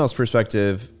a female's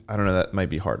perspective, I don't know, that might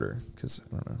be harder because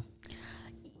I don't know.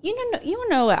 You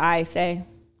know what I say?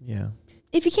 Yeah.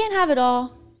 If you can't have it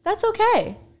all, that's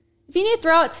okay. If you need to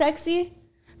throw out sexy,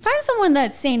 find someone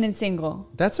that's sane and single.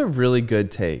 That's a really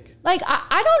good take. Like,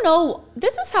 I don't know.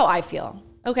 This is how I feel.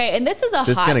 Okay. And this is a This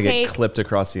is hot going to take. get clipped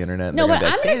across the internet. No, but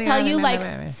I'm going to tell you,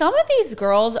 like, some of these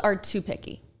girls are too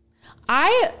picky.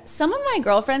 Some of my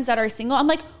girlfriends that are single, I'm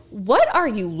like, what are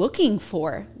you looking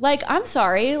for? Like, I'm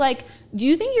sorry. Like, do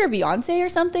you think you're Beyonce or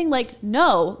something? Like,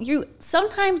 no,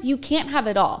 sometimes you can't have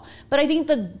it all. But I think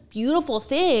the beautiful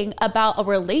thing about a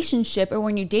relationship or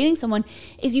when you're dating someone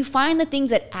is you find the things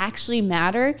that actually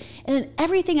matter and then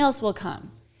everything else will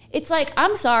come. It's like,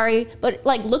 I'm sorry, but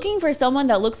like looking for someone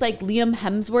that looks like Liam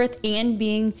Hemsworth and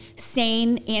being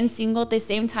sane and single at the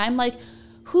same time, like,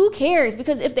 who cares?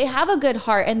 Because if they have a good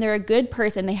heart and they're a good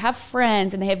person, they have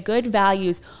friends and they have good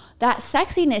values, that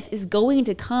sexiness is going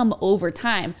to come over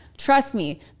time. Trust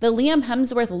me, the Liam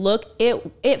Hemsworth look,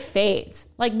 it fades.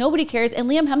 Like nobody cares. And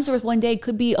Liam Hemsworth one day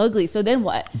could be ugly. So then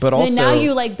what? But also, then now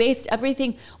you like based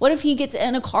everything. What if he gets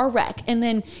in a car wreck and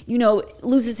then,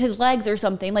 loses his legs or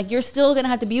something? Like you're still going to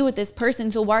have to be with this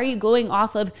person. So why are you going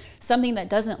off of something that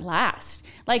doesn't last?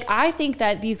 Like, I think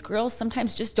that these girls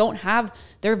sometimes just don't have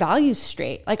their values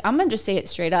straight. Like, I'm going to just say it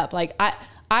straight up. Like,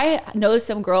 I know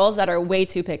some girls that are way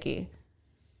too picky.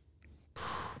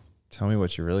 Tell me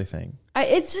what you really think.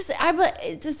 I'm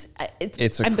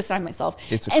beside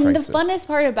myself. It's a and crisis. The funnest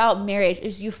part about marriage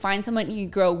is you find someone and you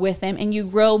grow with them and you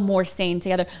grow more sane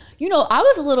together. I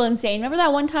was a little insane. Remember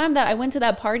that one time that I went to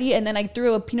that party and then I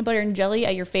threw a peanut butter and jelly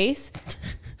at your face?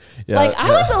 Yeah, I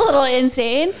was a little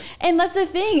insane. And that's the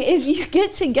thing is you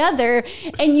get together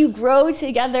and you grow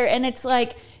together and it's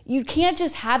like, you can't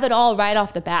just have it all right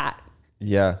off the bat.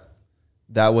 Yeah.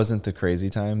 That wasn't the crazy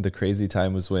time. The crazy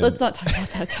time was when... Let's not talk about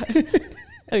that time.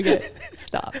 Okay,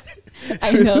 stop.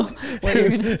 I know what you're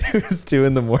going to... It was 2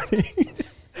 a.m.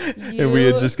 and we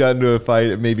had just gotten into a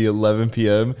fight at maybe 11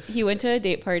 p.m. You went to a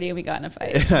date party and we got in a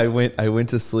fight. And I went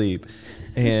to sleep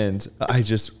and I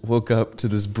just woke up to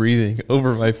this breathing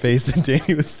over my face and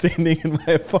Danny was standing in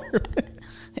my apartment.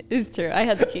 It's true. I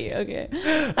had the key. Okay.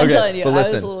 I'm telling you, but I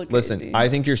was a little crazy. Listen, I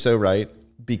think you're so right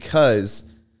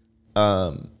because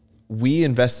we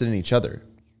invested in each other.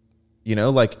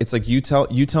 It's like you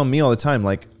tell me all the time,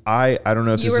 like I don't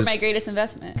know if you were my greatest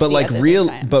investment. But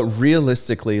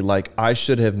realistically, like I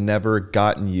should have never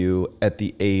gotten you at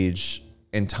the age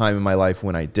and time in my life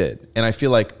when I did. And I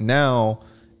feel like now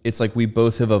it's like we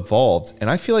both have evolved. And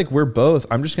I feel like we're both,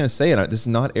 I'm just going to say it, this is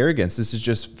not arrogance. This is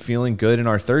just feeling good in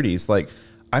our 30s. Like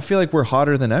I feel like we're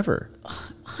hotter than ever.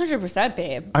 100%,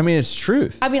 babe. I mean, it's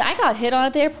truth. I mean, I got hit on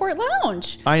at the airport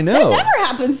lounge. I know. That never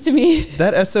happens to me.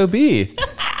 That SOB.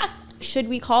 Should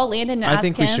we call Landon and ask him? I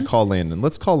think we should call Landon.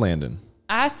 Let's call Landon.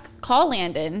 Call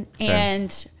Landon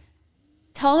and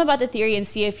tell him about the theory and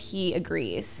see if he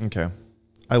agrees. Okay.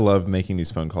 I love making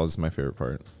these phone calls. It's my favorite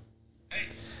part.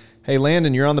 Hey,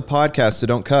 Landon, you're on the podcast, so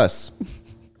don't cuss.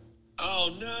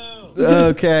 Oh, no.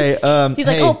 Okay. He's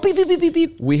like, oh, beep, beep, beep, beep,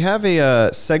 beep. We have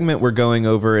a segment we're going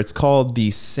over. It's called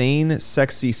the Sane,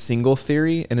 Sexy Single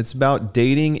Theory, and it's about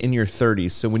dating in your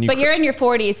 30s. So when you, but you're in your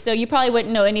 40s, so you probably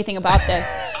wouldn't know anything about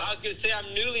this. I was going to say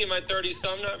I'm newly in my 30s,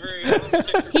 so I'm not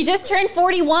very... He just turned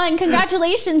 41.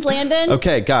 Congratulations, Landon.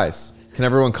 Okay, guys, can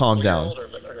everyone calm down? Older,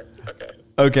 but okay.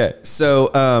 Okay, so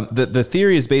the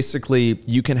theory is basically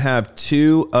you can have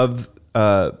two of...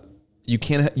 You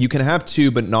can have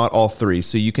two, but not all three.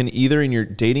 So you can either in your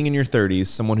dating in your 30s,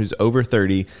 someone who's over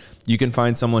 30, you can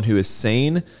find someone who is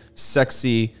sane,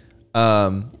 sexy,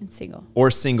 and single. Or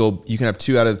single. You can have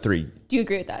 2 out of the 3. Do you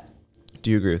agree with that?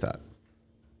 Do you agree with that?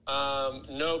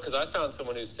 No, because I found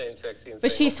someone who's sane, sexy, and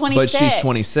but single. she's 26. But she's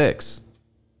 26.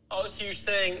 Oh, so you're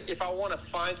saying if I want to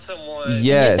find someone...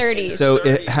 Yes. In your 30s. So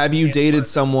 30s, have you dated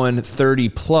someone 30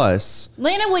 plus?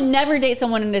 Landon would never date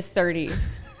someone in his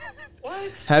 30s.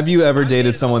 What? Have you ever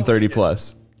dated someone 30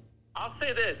 plus? I'll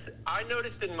say this. I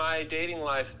noticed in my dating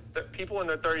life that people in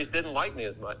their 30s didn't like me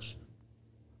as much.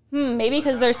 Maybe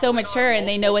because they're so mature and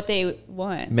they know what they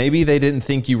want. Maybe they didn't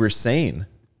think you were sane.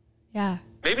 Yeah.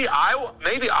 Maybe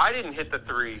I didn't hit the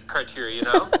 3 criteria, you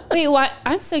know? Wait, why?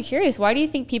 I'm so curious. Why do you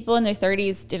think people in their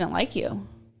 30s didn't like you?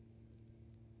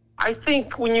 I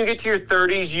think when you get to your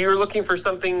 30s, you're looking for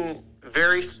something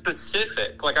very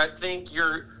specific. Like, I think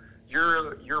your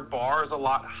bar is a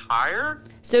lot higher.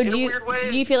 So in a weird way.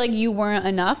 do you feel like you weren't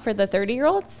enough for the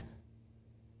 30-year-olds?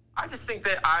 I just think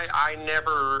that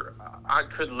I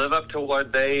could live up to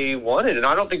what they wanted, and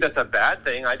I don't think that's a bad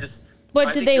thing.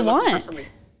 What did they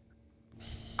want?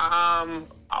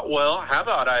 Well, how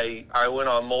about I went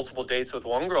on multiple dates with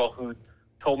one girl who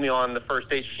told me on the first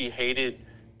date she hated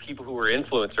people who were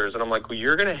influencers, and I'm like, well,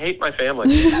 you're gonna hate my family.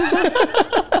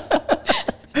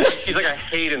 He's like, I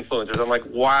hate influencers. I'm like,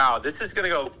 wow, this is gonna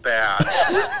go bad.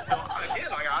 So again,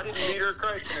 I didn't meet her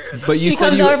criteria. But she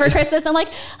comes over for Christmas. I'm like,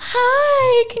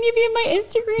 hi, can you be in my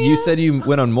Instagram? You said you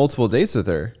went on multiple dates with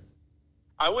her.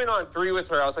 I went on 3 with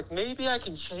her. I was like, maybe I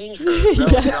can change her.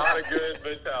 That was not a good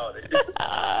mentality.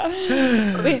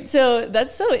 Wait, so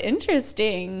that's so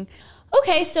interesting.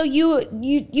 Okay, so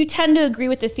you tend to agree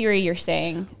with the theory you're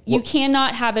saying. You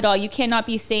cannot have it all. You cannot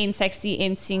be sane, sexy,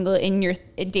 and single in your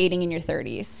dating in your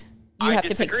 30s. You have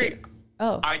to pick 2.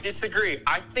 Oh. I disagree.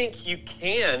 I think you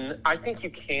can. I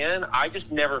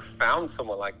just never found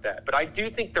someone like that. But I do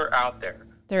think they're out there.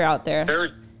 They're out there.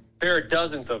 There are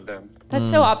dozens of them. That's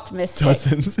so optimistic.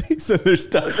 Dozens. He said there's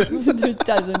dozens. There's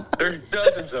dozens. There's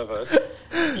dozens of us.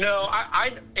 No,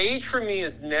 age for me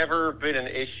has never been an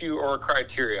issue or a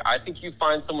criteria. I think you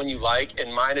find someone you like,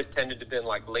 and mine have tended to been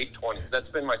like late 20s. That's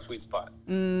been my sweet spot.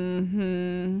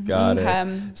 Mm-hmm. Got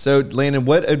it. So, Landon,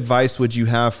 what advice would you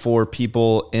have for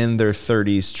people in their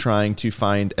 30s trying to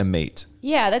find a mate?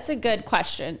 Yeah, that's a good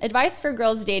question. Advice for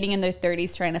girls dating in their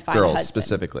 30s trying to find a husband. Girls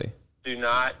specifically. Do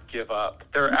not give up.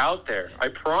 They're out there. I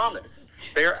promise.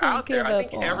 They're out there. I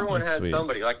think everyone has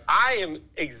somebody. Like, I am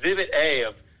exhibit A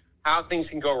of how things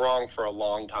can go wrong for a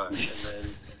long time. And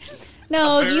then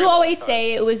no, you always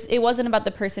say it wasn't about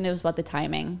the person, it was about the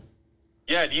timing.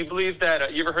 Yeah, do you believe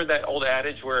that? You ever heard that old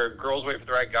adage where girls wait for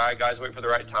the right guy, guys wait for the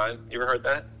right time? You ever heard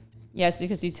that? Yes,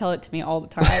 because you tell it to me all the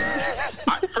time.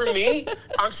 For me,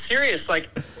 I'm serious. Like,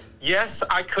 yes,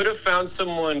 I could have found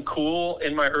someone cool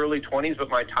in my early 20s, but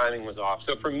my timing was off.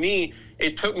 So for me,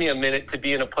 it took me a minute to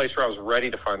be in a place where I was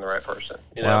ready to find the right person.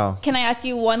 You know? Wow. Can I ask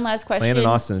you one last question? Landon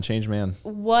Austin, a changed man.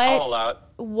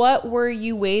 What were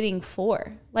you waiting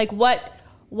for? Like,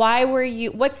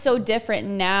 what's so different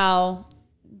now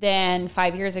than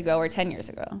 5 years ago or 10 years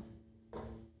ago?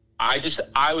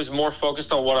 I was more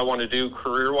focused on what I want to do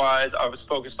career-wise. I was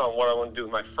focused on what I want to do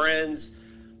with my friends.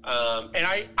 So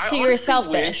you're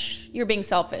selfish. You're being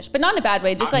selfish, but not in a bad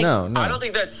way. Just like no. I don't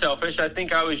think that's selfish. I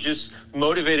think I was just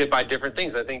motivated by different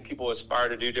things. I think people aspire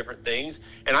to do different things.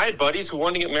 And I had buddies who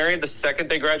wanted to get married the second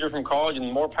they graduated from college,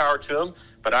 and more power to them.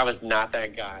 But I was not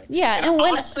that guy. Yeah, and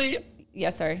honestly, yeah,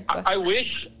 sorry. I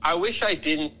wish I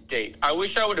didn't date. I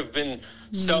wish I would have been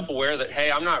self-aware that,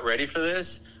 hey, I'm not ready for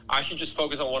this. I should just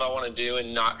focus on what I want to do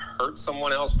and not hurt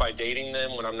someone else by dating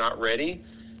them when I'm not ready.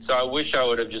 So I wish I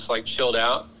would have just like chilled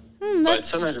out. But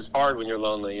sometimes it's hard when you're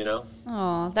lonely, you know?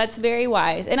 Oh, that's very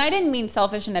wise. And I didn't mean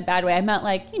selfish in a bad way. I meant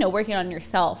like, working on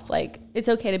yourself. Like, it's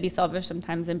okay to be selfish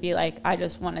sometimes and be like, I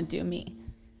just want to do me.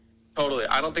 Totally.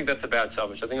 I don't think that's a bad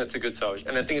selfish. I think that's a good selfish.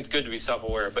 And I think it's good to be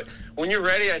self-aware. But when you're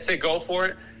ready, I say go for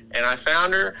it. And I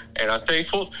found her, and I'm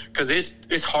thankful because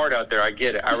it's hard out there. I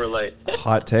get it. I relate.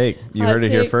 Hot take. You heard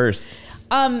it here first.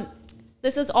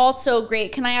 This is all so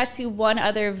great. Can I ask you one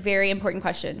other very important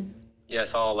question?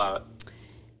 Yes, I'll allow it.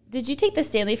 Did you take the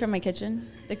Stanley from my kitchen,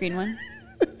 the green one?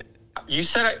 You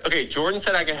said, Jordan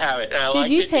said I could have it. And did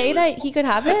you say that he could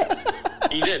have it?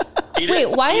 He did. Wait,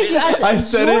 why did you ask? I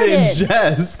said Jordan. it in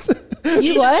jest.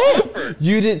 You what?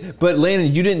 You didn't, but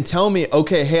Landon, you didn't tell me,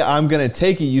 okay, hey, I'm going to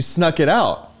take it. You snuck it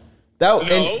out.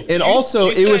 Also,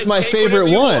 it was my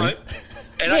favorite one.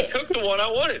 And I took the one I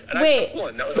wanted. And I took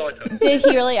one. That was all I took. Did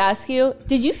he really ask you?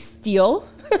 Did you steal?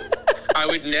 I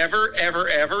would never, ever,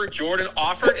 ever. Jordan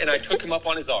offered, and I took him up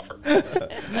on his offer.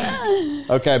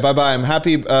 Okay, bye-bye. I'm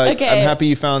happy. I'm happy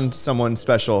you found someone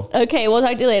special. Okay, we'll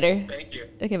talk to you later. Thank you.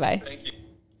 Okay, bye. Thank you.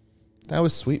 That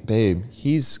was sweet, babe.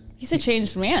 He's a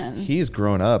changed man. He's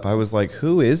grown up. I was like,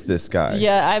 who is this guy?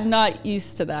 Yeah, I'm not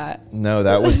used to that. No,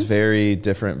 that was very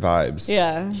different vibes.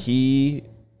 Yeah.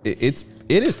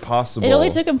 It is possible. It only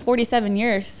took him 47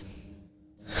 years.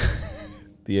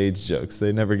 The age jokes,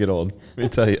 they never get old. Let me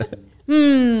tell you.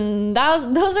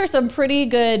 Those are some pretty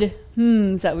good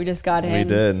that we just got in. We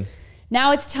did.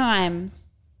 Now it's time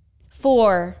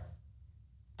for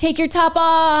Take your top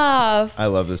off. I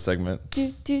love this segment.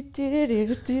 Do, do, do,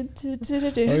 do, do, do,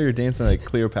 do, do. Oh, you're dancing like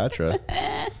Cleopatra.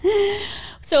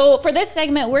 So for this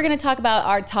segment, we're going to talk about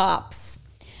our tops.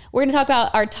 We're going to talk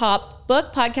about our top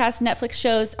book, podcast, Netflix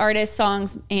shows, artists,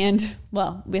 songs, and,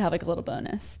 well, we have like a little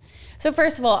bonus. So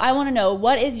first of all, I want to know,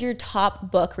 what is your top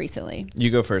book recently?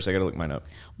 You go first. I got to look mine up.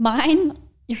 Mine,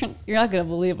 you're not going to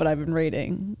believe what I've been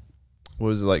reading. What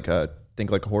was it, like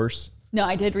Think Like a Horse? No,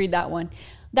 I did read that one.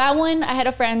 That one, I had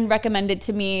a friend recommend it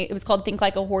to me. It was called Think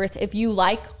Like a Horse. If you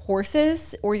like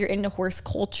horses or you're into horse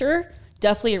culture,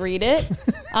 definitely read it.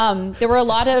 There were a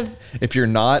lot of... If you're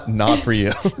not for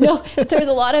you. No, there's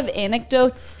a lot of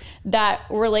anecdotes that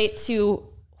relate to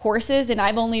horses, and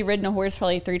I've only ridden a horse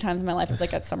probably 3 times in my life. It's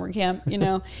like at summer camp, you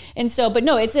know? And so, but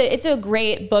no, it's a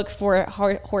great book for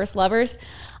horse lovers.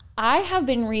 I have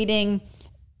been reading,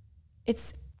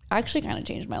 it's actually kind of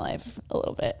changed my life a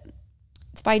little bit.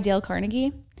 It's by Dale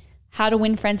Carnegie, How to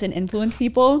Win Friends and Influence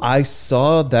People. I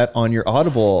saw that on your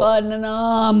Audible.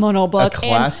 Phenomenal book. A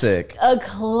classic.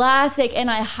 And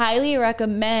I highly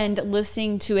recommend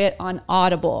listening to it on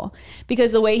Audible,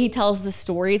 because the way he tells the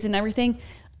stories and everything,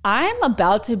 I'm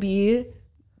about to be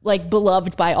like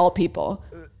beloved by all people.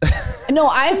 No,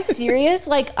 I'm serious.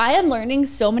 Like, I am learning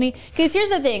so many, because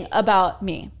here's the thing about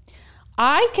me.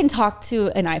 I can talk to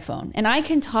an iPhone and I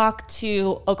can talk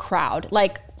to a crowd,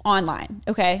 like online,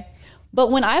 okay? But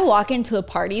when I walk into a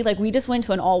party, like we just went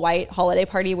to an all-white holiday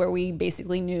party where we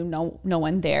basically knew no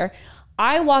one there.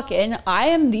 I walk in, I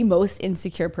am the most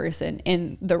insecure person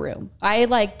in the room. I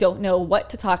like don't know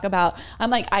what to talk about. I'm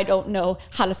like, I don't know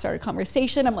how to start a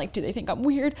conversation. I'm like, do they think I'm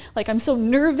weird? Like, I'm so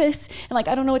nervous and like,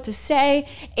 I don't know what to say.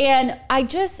 And I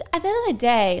just, at the end of the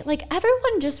day, like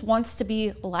everyone just wants to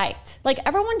be liked. Like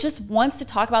everyone just wants to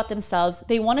talk about themselves.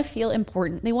 They want to feel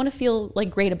important. They want to feel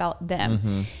like great about them.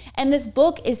 Mm-hmm. And this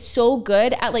book is so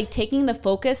good at like taking the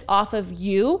focus off of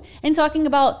you and talking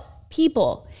about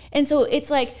people. And so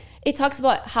it's like, it talks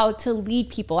about how to lead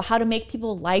people, how to make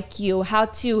people like you, how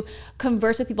to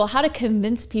converse with people, how to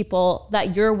convince people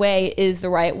that your way is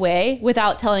the right way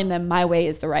without telling them my way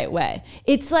is the right way.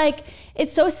 It's like,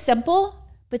 it's so simple,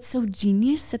 but so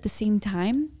genius at the same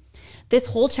time. This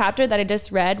whole chapter that I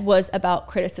just read was about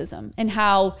criticism and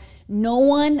how no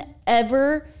one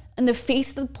ever on the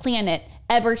face of the planet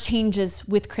ever changes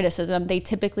with criticism. They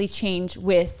typically change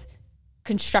with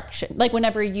construction. Like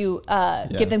whenever you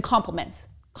give them compliments.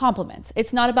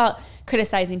 It's not about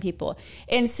criticizing people.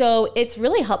 And so it's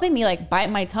really helping me like bite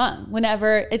my tongue when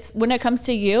it comes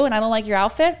to you and I don't like your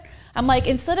outfit. I'm like,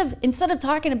 instead of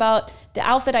talking about the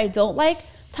outfit I don't like,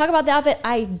 talk about the outfit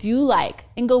I do like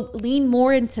and go lean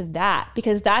more into that,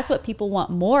 because that's what people want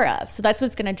more of. So that's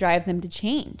what's going to drive them to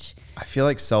change. I feel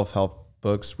like self-help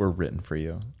books were written for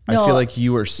you. I feel like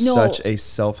you are such a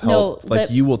self-help,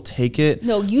 you will take it.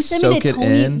 No, you send me to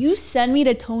Tony. You send me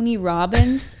to Tony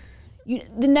Robbins.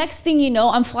 The next thing you know,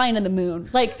 I'm flying to the moon.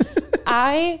 Like,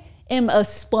 I am a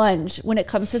sponge when it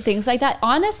comes to things like that.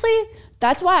 Honestly,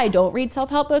 that's why I don't read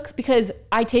self-help books, because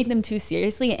I take them too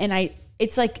seriously, and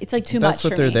it's like too much for me. That's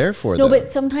what they're there for. No,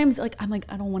 but sometimes like I'm like,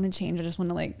 I don't want to change. I just want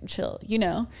to like chill, you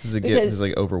know? Does it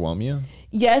like overwhelm you?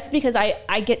 Yes, because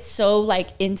I get so like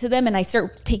into them and I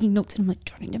start taking notes and I'm like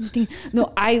jotting everything.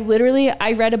 No, I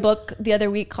read a book the other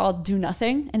week called Do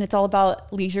Nothing, and it's all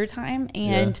about leisure time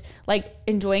and like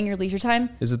enjoying your leisure time.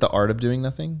 Is it The Art of Doing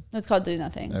Nothing? No, it's called Do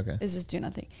Nothing. Okay. It's just do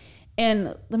nothing.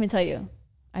 And let me tell you,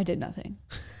 I did nothing.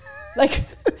 I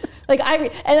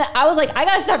was like, I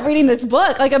gotta stop reading this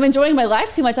book. Like, I'm enjoying my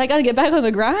life too much. I gotta get back on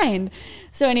the grind.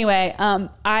 So anyway,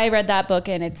 I read that book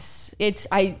and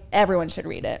everyone should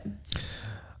read it.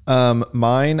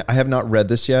 Mine, I have not read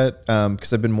this yet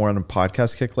because I've been more on a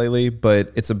podcast kick lately,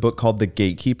 but it's a book called The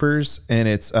Gatekeepers, and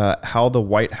it's how the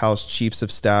White House chiefs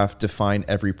of staff define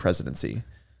every presidency.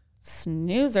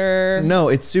 Snoozer. No,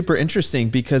 it's super interesting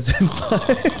because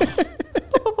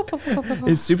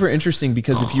it's super interesting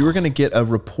because if you were going to get a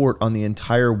report on the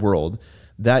entire world,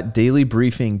 that daily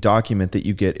briefing document that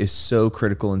you get is so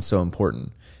critical and so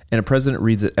important. And a president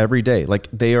reads it every day. Like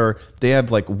they have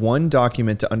like one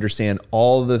document to understand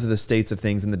all of the states of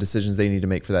things and the decisions they need to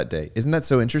make for that day. Isn't that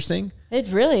so interesting? It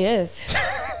really is.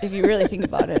 If you really think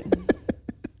about it,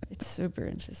 it's super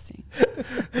interesting.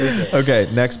 Okay.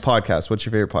 Next podcast. What's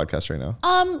your favorite podcast right now?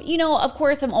 Of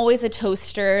course I'm always a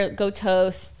toaster, go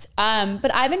toast.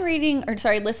 But I've been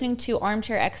listening to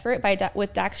Armchair Expert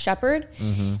with Dax Shepard.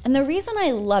 Mm-hmm. And the reason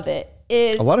I love it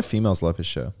is A lot of females love his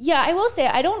show. yeah, I will say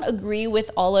I don't agree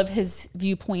with all of his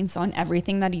viewpoints on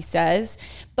everything that he says,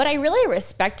 but I really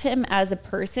respect him as a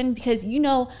person because, you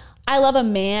know, I love a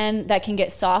man that can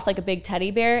get soft like a big teddy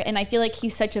bear, and I feel like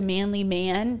he's such a manly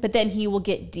man, but then he will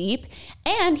get deep,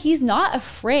 and he's not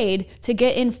afraid to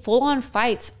get in full-on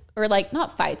fights, or like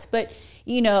not fights, but,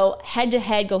 you know,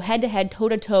 head-to-head, go head-to-head,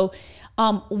 toe-to-toe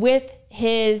with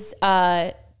his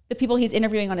the people he's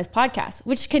interviewing on his podcast,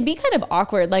 which can be kind of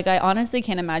awkward. Like, I honestly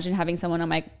can't imagine having someone on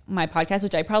my podcast,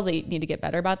 which I probably need to get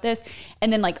better about this,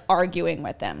 and then like arguing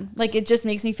with them. Like, it just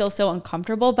makes me feel so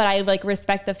uncomfortable, but I like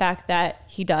respect the fact that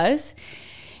he does.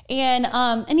 And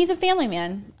he's a family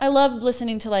man. I love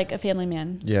listening to like a family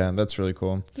man. Yeah, that's really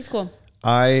cool. He's cool.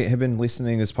 I have been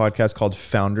listening to this podcast called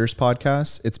Founders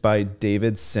Podcast. It's by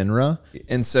David Sinra.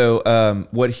 And so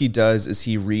what he does is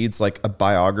he reads like a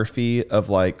biography of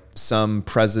like some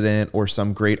president or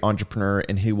some great entrepreneur,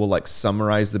 and he will like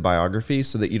summarize the biography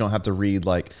so that you don't have to read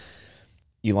like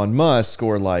Elon Musk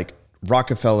or like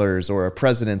Rockefeller's or a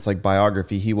president's like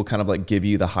biography. He will kind of like give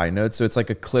you the high notes. So it's like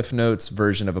a Cliff Notes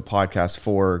version of a podcast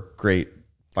for great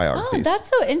biographies. Oh, that's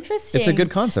so interesting. It's a good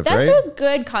concept, that's right? That's a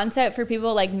good concept for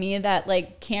people like me that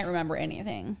like can't remember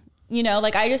anything. You know,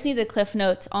 like I just need the Cliff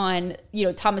Notes on, you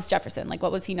know, Thomas Jefferson. Like,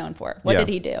 what was he known for? What did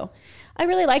he do? I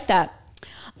really like that.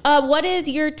 What is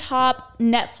your top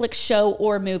Netflix show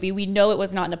or movie? We know it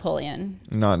was not Napoleon.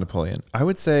 Not Napoleon. I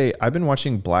would say I've been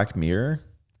watching Black Mirror.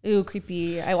 Ooh,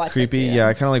 creepy. I watched Creepy. it too. Yeah,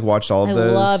 I kind of like watched all of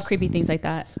those. I love creepy things like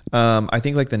that. I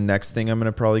think like the next thing I'm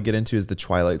going to probably get into is the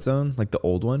Twilight Zone, like the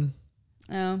old one.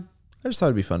 Oh. I just thought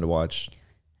it'd be fun to watch.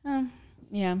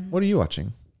 Yeah. What are you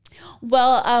watching?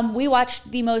 Well, we watched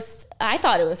I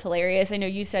thought it was hilarious. I know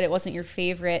you said it wasn't your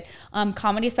favorite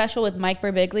comedy special with Mike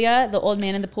Birbiglia, The Old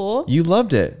Man in the Pool. You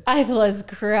loved it. I was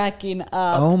cracking up.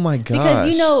 Oh my gosh. Because,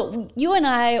 you know, you and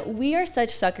I, we are such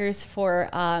suckers for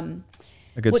a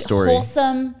good story.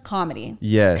 Wholesome comedy.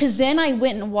 Yes. Because then I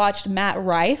went and watched Matt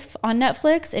Rife on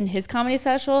Netflix and his comedy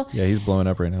special. Yeah, he's blowing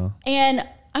up right now. And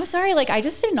I'm sorry, like, I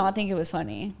just did not think it was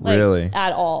funny. Like, really?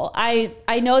 At all. I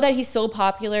know that he's so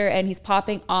popular and he's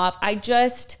popping off. I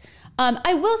just,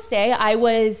 I will say I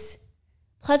was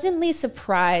pleasantly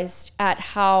surprised at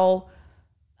how,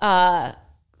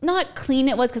 not clean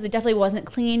it was, because it definitely wasn't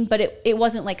clean, but it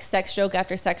wasn't like sex joke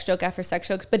after sex joke after sex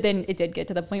joke. But then it did get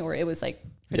to the point where it was like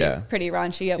pretty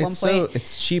raunchy at one point. So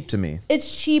it's cheap to me.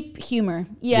 It's cheap humor.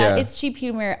 Yeah, it's cheap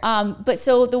humor. But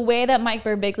so the way that Mike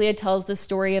Birbiglia tells the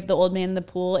story of The Old Man in the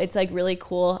Pool, it's like really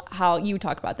cool how you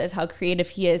talk about this, how creative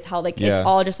he is, how like it's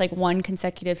all just like one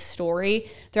consecutive story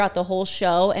throughout the whole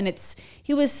show. And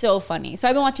he was so funny. So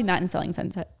I've been watching that in Selling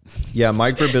Sunset. Yeah,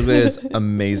 Mike Birbiglia is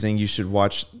amazing. You should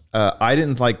watch. I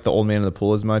didn't like The Old Man in the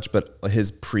Pool as much, but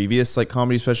his previous like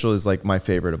comedy special is like my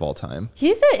favorite of all time.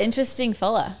 He's an interesting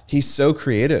fella. He's so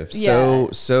creative,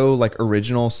 so like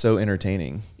original, so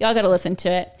entertaining. Y'all got to listen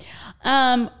to it.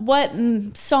 What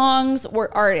songs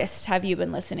or artists have you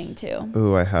been listening to?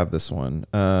 Oh, I have this one.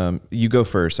 You go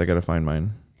first. I got to find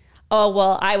mine. Oh,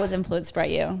 well, I was influenced by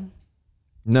you.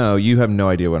 No, you have no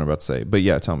idea what I'm about to say, but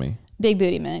yeah, tell me. Big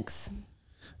Booty Mix.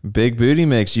 Big Booty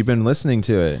Mix. You've been listening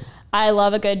to it. I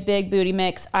love a good Big Booty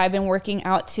Mix. I've been working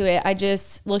out to it. I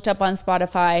just looked up on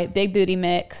Spotify, Big Booty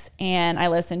Mix, and I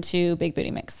listened to Big Booty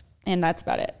Mix. And that's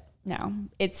about it now.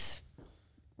 It's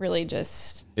really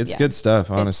just... It's good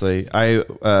stuff, honestly.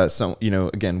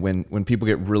 Again, when people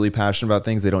get really passionate about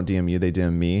things, they don't DM you, they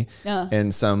DM me.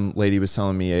 And some lady was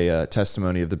telling me a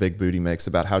testimony of the Big Booty Mix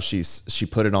about how she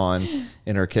put it on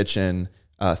in her kitchen.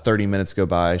 30 minutes go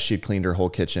by. She had cleaned her whole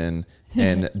kitchen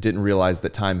and didn't realize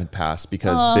that time had passed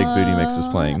because Big Booty Mix was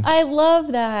playing. I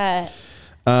love that.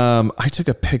 I took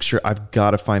a picture. I've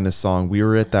got to find this song. We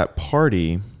were at that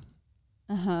party,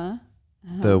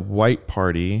 the white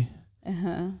party,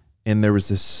 and there was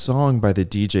this song by the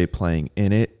DJ playing,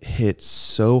 and it hit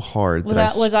so hard that I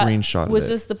screenshotted it. Was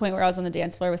this the point where I was on the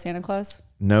dance floor with Santa Claus?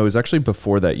 No, it was actually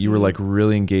before that. You were like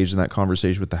really engaged in that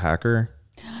conversation with the hacker.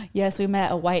 Yes, we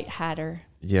met a white hatter.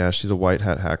 Yeah, she's a white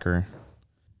hat hacker.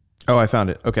 Oh, I found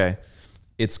it. Okay.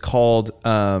 It's called,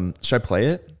 should I play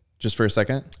it just for a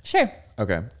second? Sure.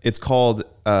 Okay. It's called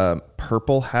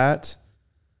Purple Hat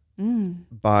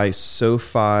by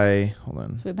SoFi. Hold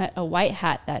on. So we met a white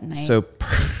hat that night. So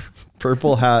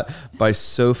Purple Hat by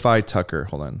SoFi Tucker.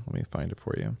 Hold on. Let me find it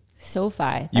for you.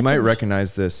 SoFi. You might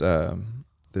recognize this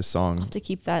this song. I'll have to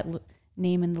keep that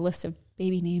name in the list of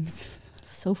baby names.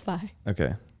 SoFi.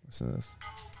 Okay. Listen to this.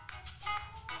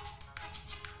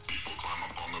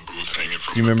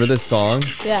 Do you remember this song?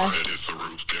 Yeah.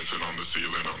 dancing on the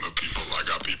ceiling on the people. I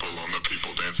got people on the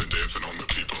people dancing on the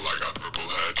people. I got purple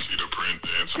hat, cheetah print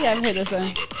dancing. Yeah, I've heard this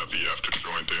one.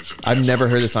 I've never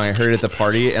heard this song. I heard it at the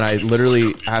party, and I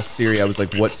literally asked Siri. I was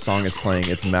like, "What song is playing?"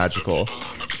 It's magical.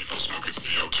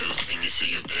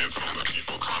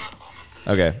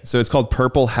 Okay, so it's called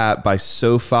Purple Hat by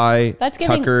Sophie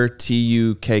Tucker,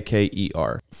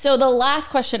 Tukker. So the last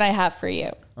question I have for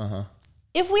you.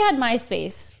 If we had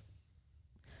MySpace,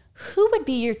 who would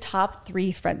be your top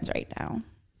 3 friends right now?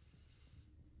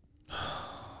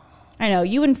 I know,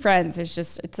 you and friends,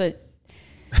 it's a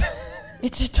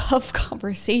tough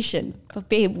conversation. But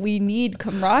babe, we need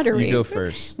camaraderie. You go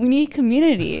first. We need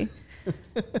community.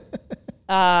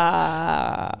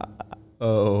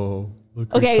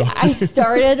 Okay, I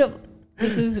started.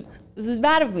 This is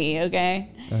bad of me, okay?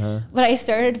 But I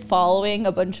started following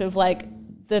a bunch of like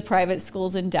the private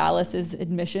schools in Dallas's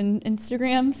admission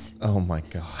Instagrams. Oh my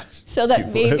god! So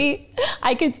that maybe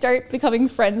I could start becoming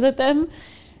friends with them.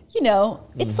 You know,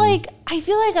 it's like I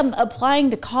feel like I'm applying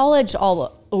to college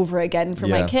all over again for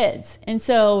my kids, and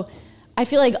so I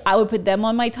feel like I would put them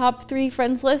on my top 3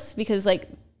 friends list because like.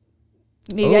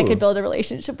 Maybe I could build a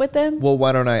relationship with them. Well,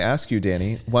 why don't I ask you,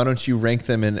 Danny? Why don't you rank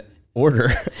them in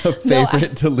order of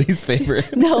favorite to least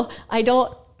favorite? No, I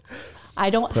don't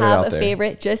have a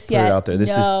favorite just yet. Put it out there.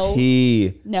 This is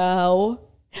tea. No.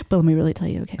 But let me really tell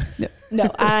you, okay? No,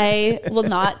 I will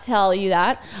not tell you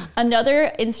that.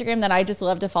 Another Instagram that I just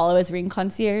love to follow is Ring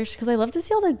Concierge because I love to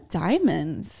see all the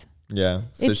diamonds. Yeah.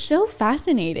 So it's so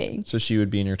fascinating. So she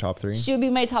would be in your top 3? She would be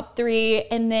my top 3.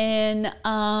 And then,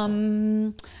 I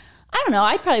don't know.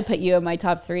 I'd probably put you in my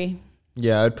top 3.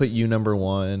 Yeah, I'd put you number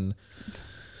 1.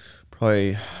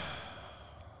 Probably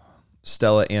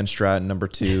Stella and Stratton number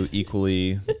 2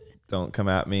 equally. Don't come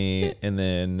at me. And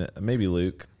then maybe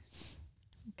Luke.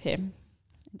 Okay.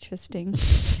 Interesting.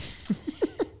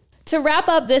 To wrap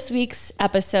up this week's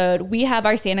episode, we have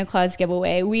our Santa Claus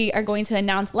giveaway. We are going to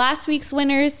announce last week's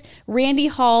winners, Randy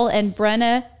Hall and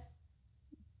Brenna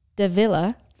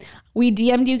Davila. We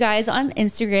DM'd you guys on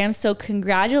Instagram, so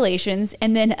congratulations.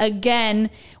 And then again,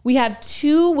 we have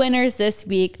 2 winners this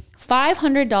week,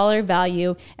 $500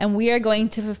 value, and we are going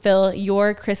to fulfill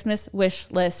your Christmas wish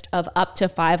list of up to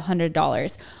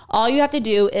 $500. All you have to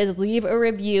do is leave a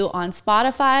review on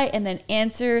Spotify and then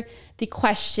answer the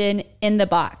question in the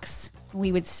box.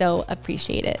 We would so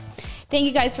appreciate it. Thank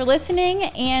you guys for listening,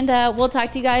 and we'll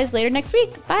talk to you guys later next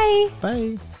week. Bye.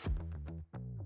 Bye.